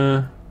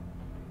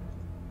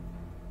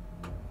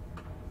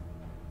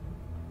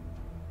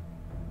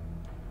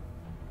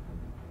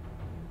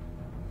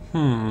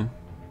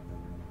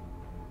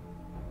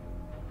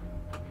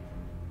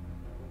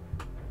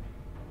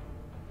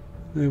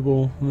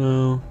 Label,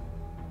 no.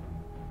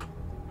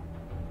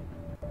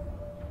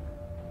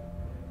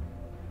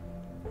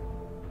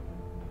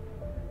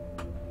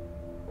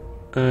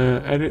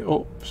 Edit,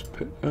 oops,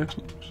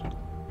 excellent.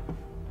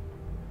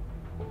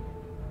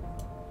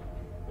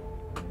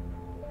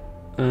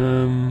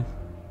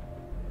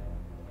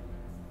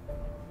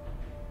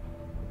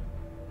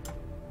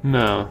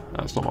 No,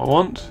 that's not what I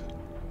want.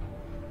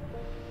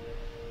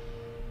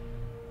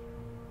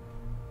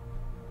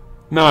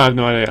 No, I have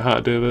no idea how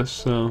to do this,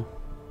 so...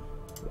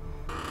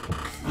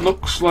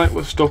 Looks like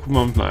we're stuck with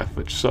Mum's knife,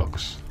 which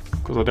sucks,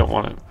 because I don't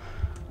want it.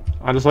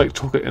 I just like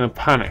took it in a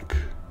panic.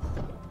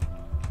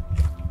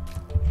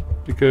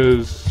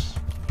 Because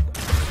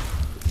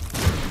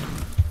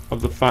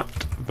of the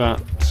fact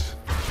that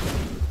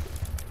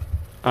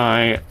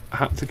I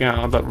had to get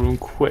out of that room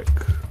quick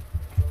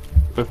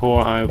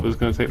before I was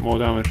going to take more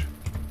damage.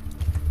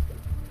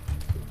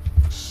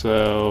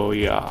 So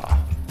yeah.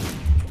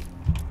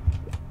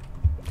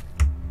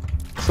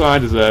 So I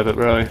deserve it,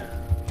 really.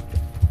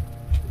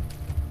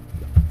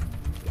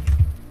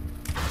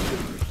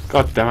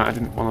 God damn it, I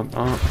didn't want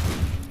that.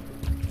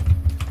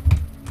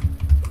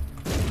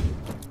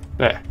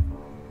 There.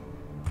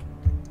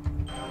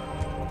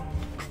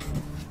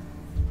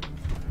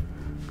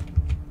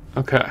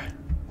 Okay.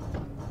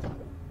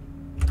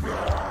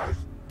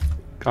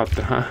 God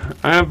damn.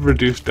 I have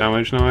reduced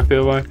damage now, I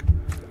feel like.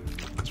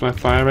 Because my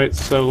fire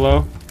rate's so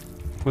low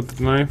with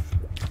the knife.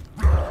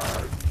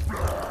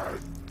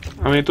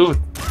 I mean, it does a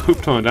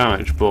poop ton of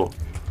damage, but...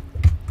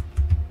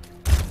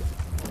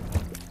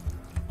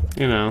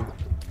 You know.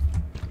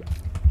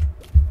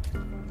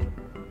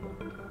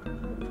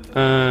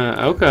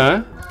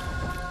 Okay.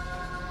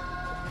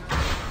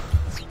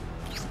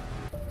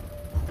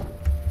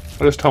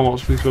 I just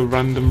teleported me to a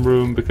random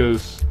room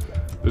because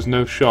there's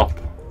no shop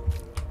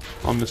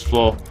on this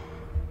floor.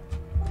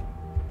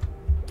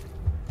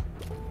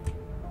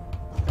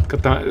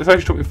 God damn it, this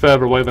actually took me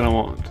further away than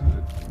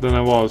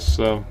I was,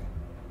 so...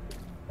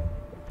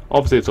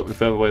 Obviously it took me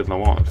further away than I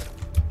wanted.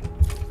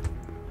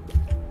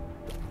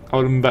 I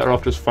would have been better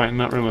off just fighting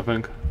that room, I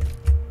think.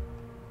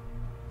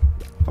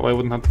 That way I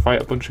wouldn't have to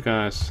fight a bunch of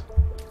guys.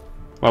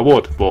 Well, I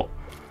would, but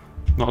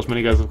not as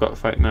many guys I've got to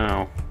fight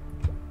now.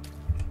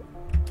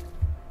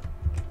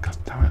 God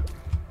damn it.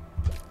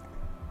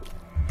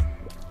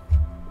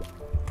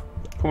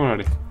 Come on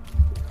already.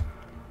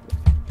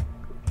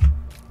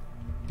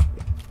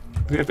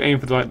 You have to aim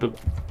for like the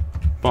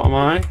bottom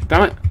eye.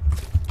 Damn it!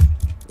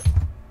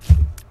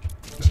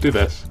 Let's do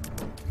this.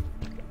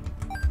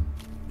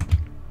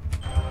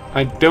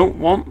 I don't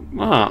want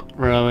that,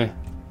 really.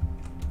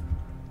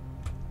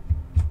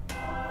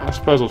 I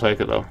suppose I'll take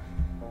it though.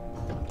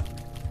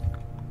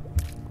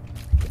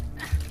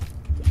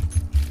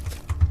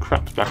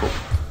 Crap's back up.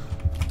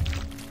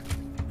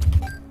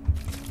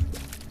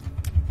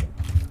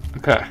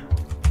 Okay.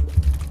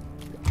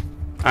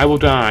 I will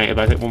die if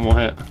I take one more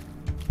hit.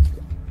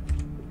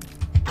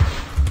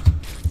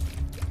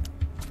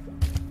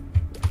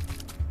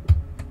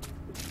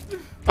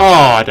 Oh,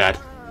 I died.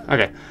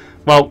 Okay.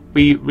 Well,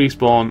 we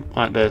respawn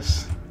like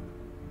this.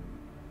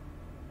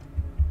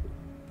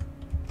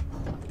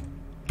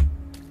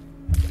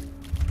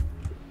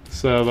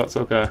 So that's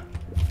okay.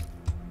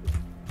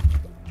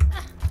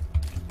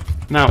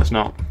 Now it's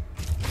not.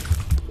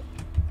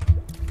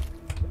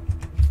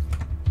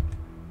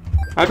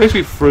 I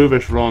basically threw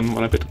this run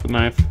when I picked up the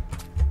knife.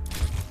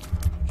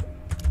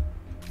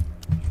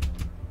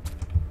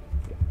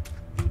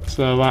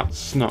 So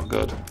that's not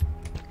good.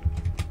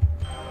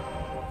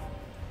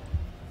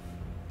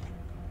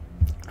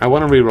 I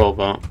want to re-roll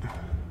that.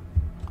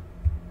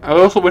 I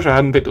also wish I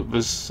hadn't picked up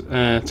this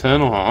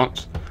Eternal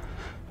Heart,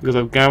 because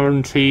I've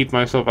guaranteed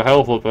myself a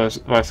health up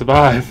if I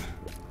survive.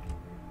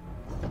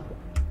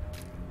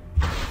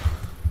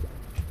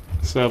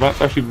 So that's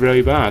actually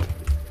really bad.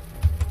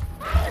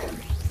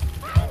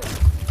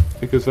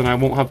 Because then I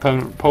won't have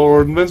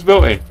polar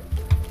invincibility.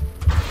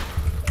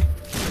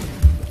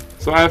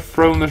 So I have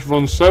thrown this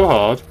run so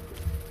hard.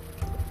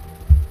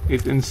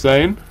 It's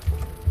insane.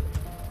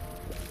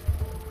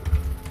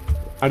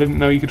 I didn't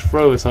know you could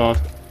throw this hard.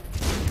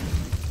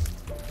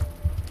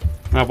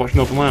 I've watched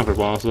an open line for a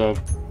while, so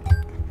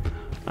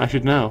I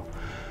should know.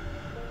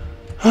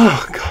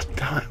 Oh, god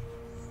damn it.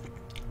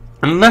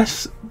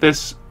 Unless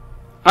this...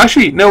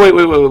 Actually, no, wait.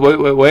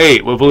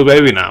 We're Blue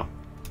Baby now.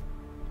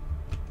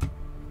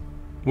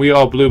 We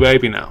are Blue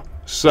Baby now.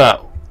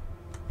 So,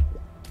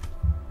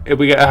 if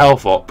we get a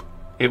health up,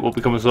 it will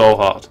become a soul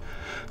heart.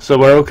 So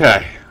we're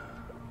okay.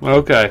 We're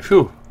okay.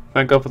 Phew.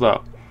 Thank God for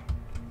that.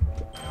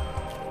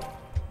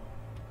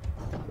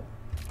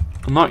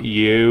 Not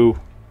you.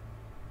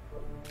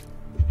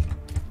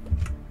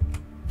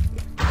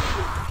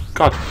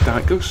 God damn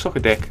it, go suck a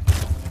dick.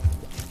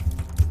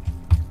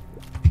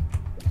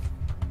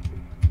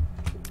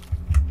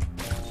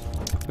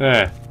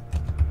 There.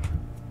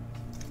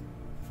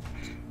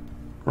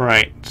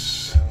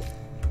 Right.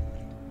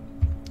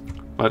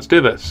 Let's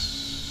do this.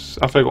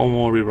 I'll take one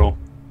more reroll.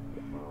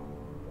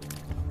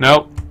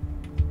 Nope.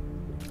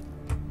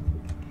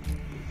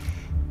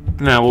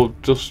 Now we'll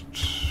just...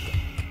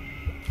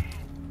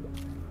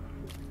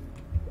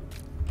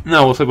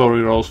 No, we'll save our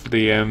rerolls for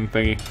the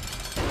thingy.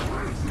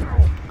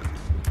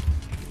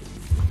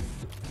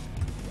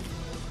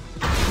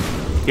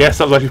 Yes,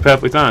 that was actually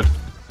perfectly timed.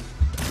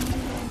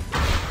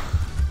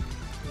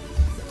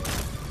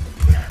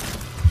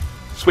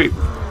 Sweet.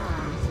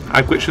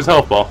 I glitched his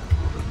health bar.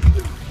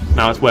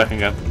 Now it's working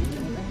again.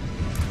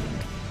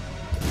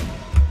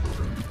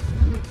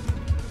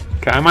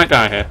 Okay, I might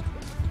die here.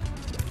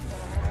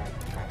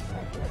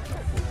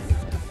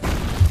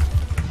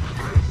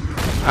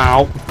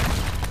 Ow.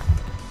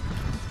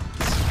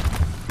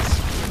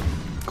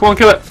 Come on,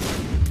 kill it!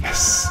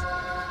 Yes!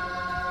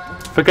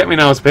 Forget me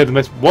now has appeared in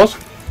this.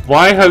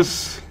 Why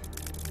has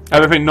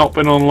everything not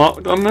been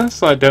unlocked on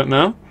this? I don't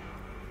know.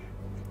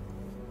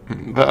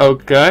 But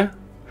okay.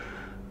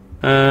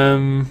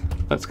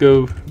 Let's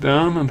go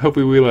down and hope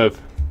we live.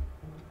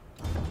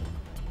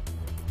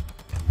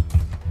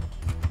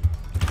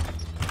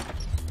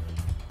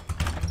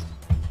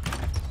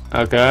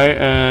 Okay,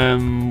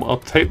 I'll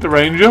take the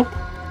range up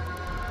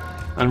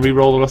and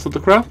re-roll the rest of the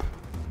crap.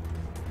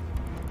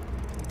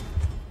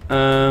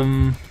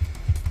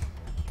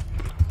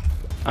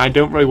 I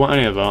don't really want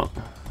any of that.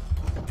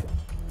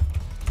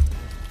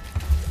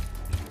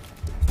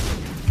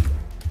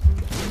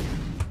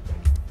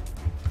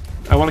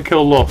 I want to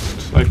kill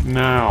Lust, like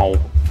now.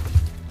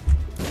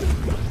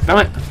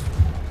 Damn it!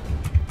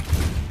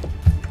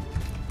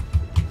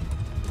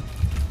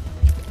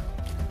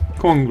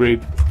 Come on,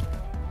 Greed.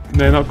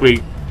 No, not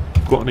Greed.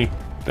 Gluttony.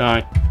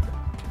 Die.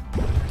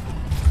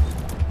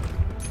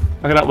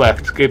 Look at that left.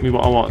 Just gave me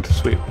what I wanted to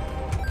sweep.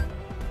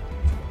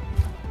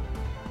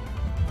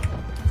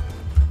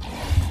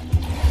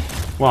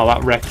 Wow,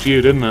 that wrecked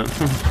you, didn't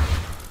it?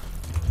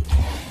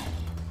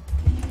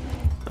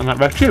 And that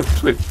wrecked you.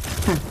 Sweet.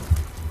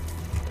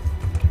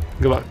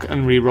 Go back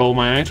and re-roll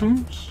my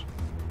items.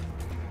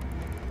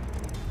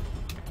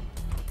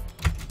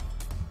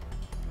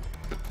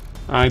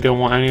 I don't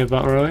want any of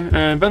that really.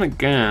 And then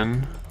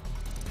again,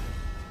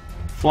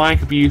 fly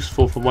could be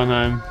useful for when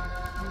I'm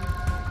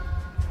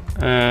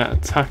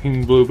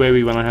attacking Blue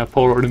Baby when I have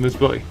Polaroid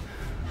Invisibility.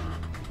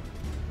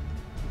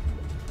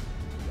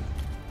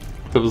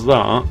 If it was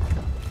that,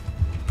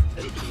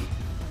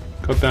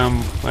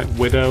 goddamn like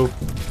Widow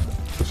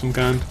of some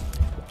kind.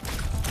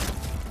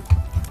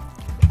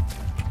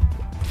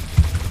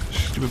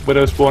 Stupid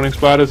Widow spawning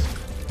spiders.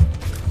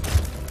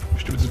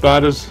 Stupid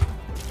spiders.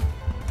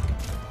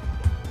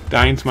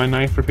 Dying to my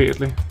knife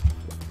repeatedly.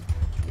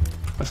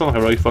 I sound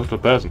like a really fucked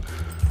up person.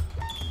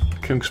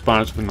 Killing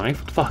spiders with a knife?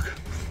 What the fuck?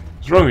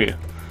 What's wrong with you?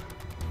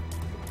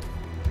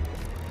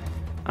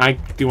 I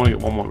do want to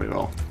get one more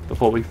reroll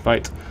before we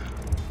fight.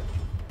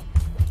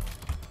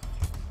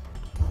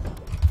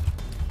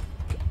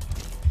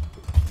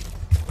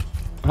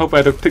 I hope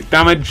I don't take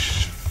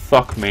damage.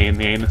 Fuck me in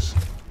the anus.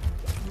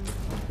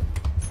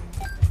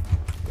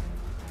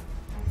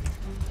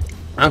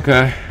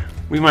 Okay,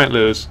 we might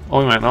lose,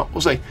 or we might not.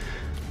 We'll see.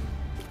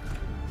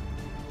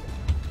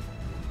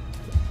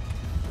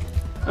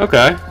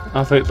 Okay,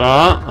 I'll take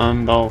that,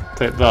 and I'll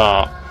take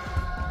that.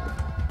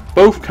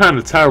 Both kind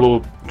of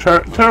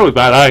terribly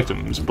bad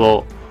items,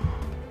 but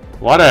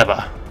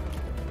whatever.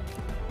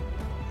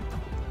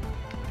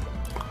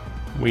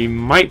 We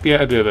might be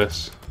able to do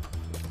this.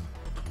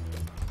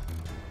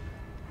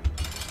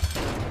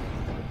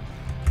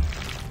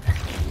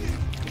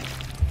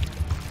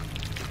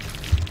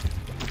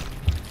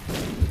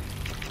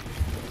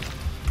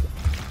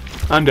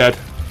 I'm dead.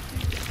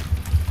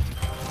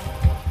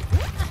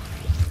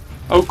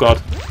 Oh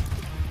god.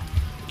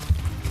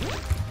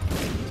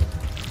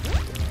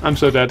 I'm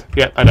so dead.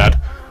 Yeah, I died.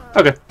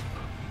 Okay.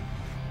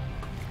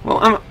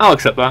 Well, I'll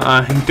accept that.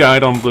 I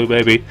died on Blue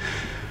Baby.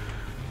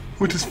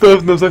 Which is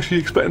further than I was actually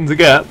expecting to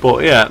get,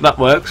 but yeah, that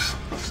works.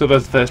 So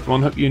there's the first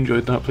one. Hope you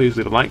enjoyed that. Please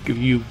leave a like if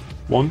you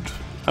want.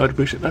 I would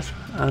appreciate that.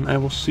 And I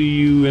will see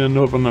you in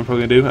another one I'm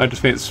probably going to do. I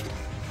just think it's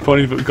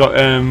funny that we've got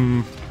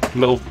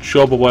little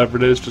chub or whatever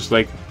it is, just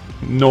like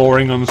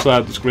gnawing on the side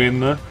of the screen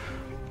there.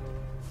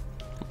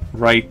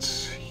 Right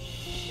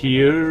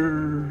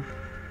here.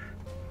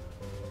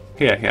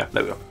 Yeah,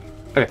 there we go.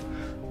 Okay,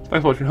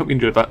 thanks for watching, hope you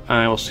enjoyed that, and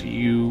I will see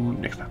you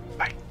next time.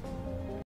 Bye.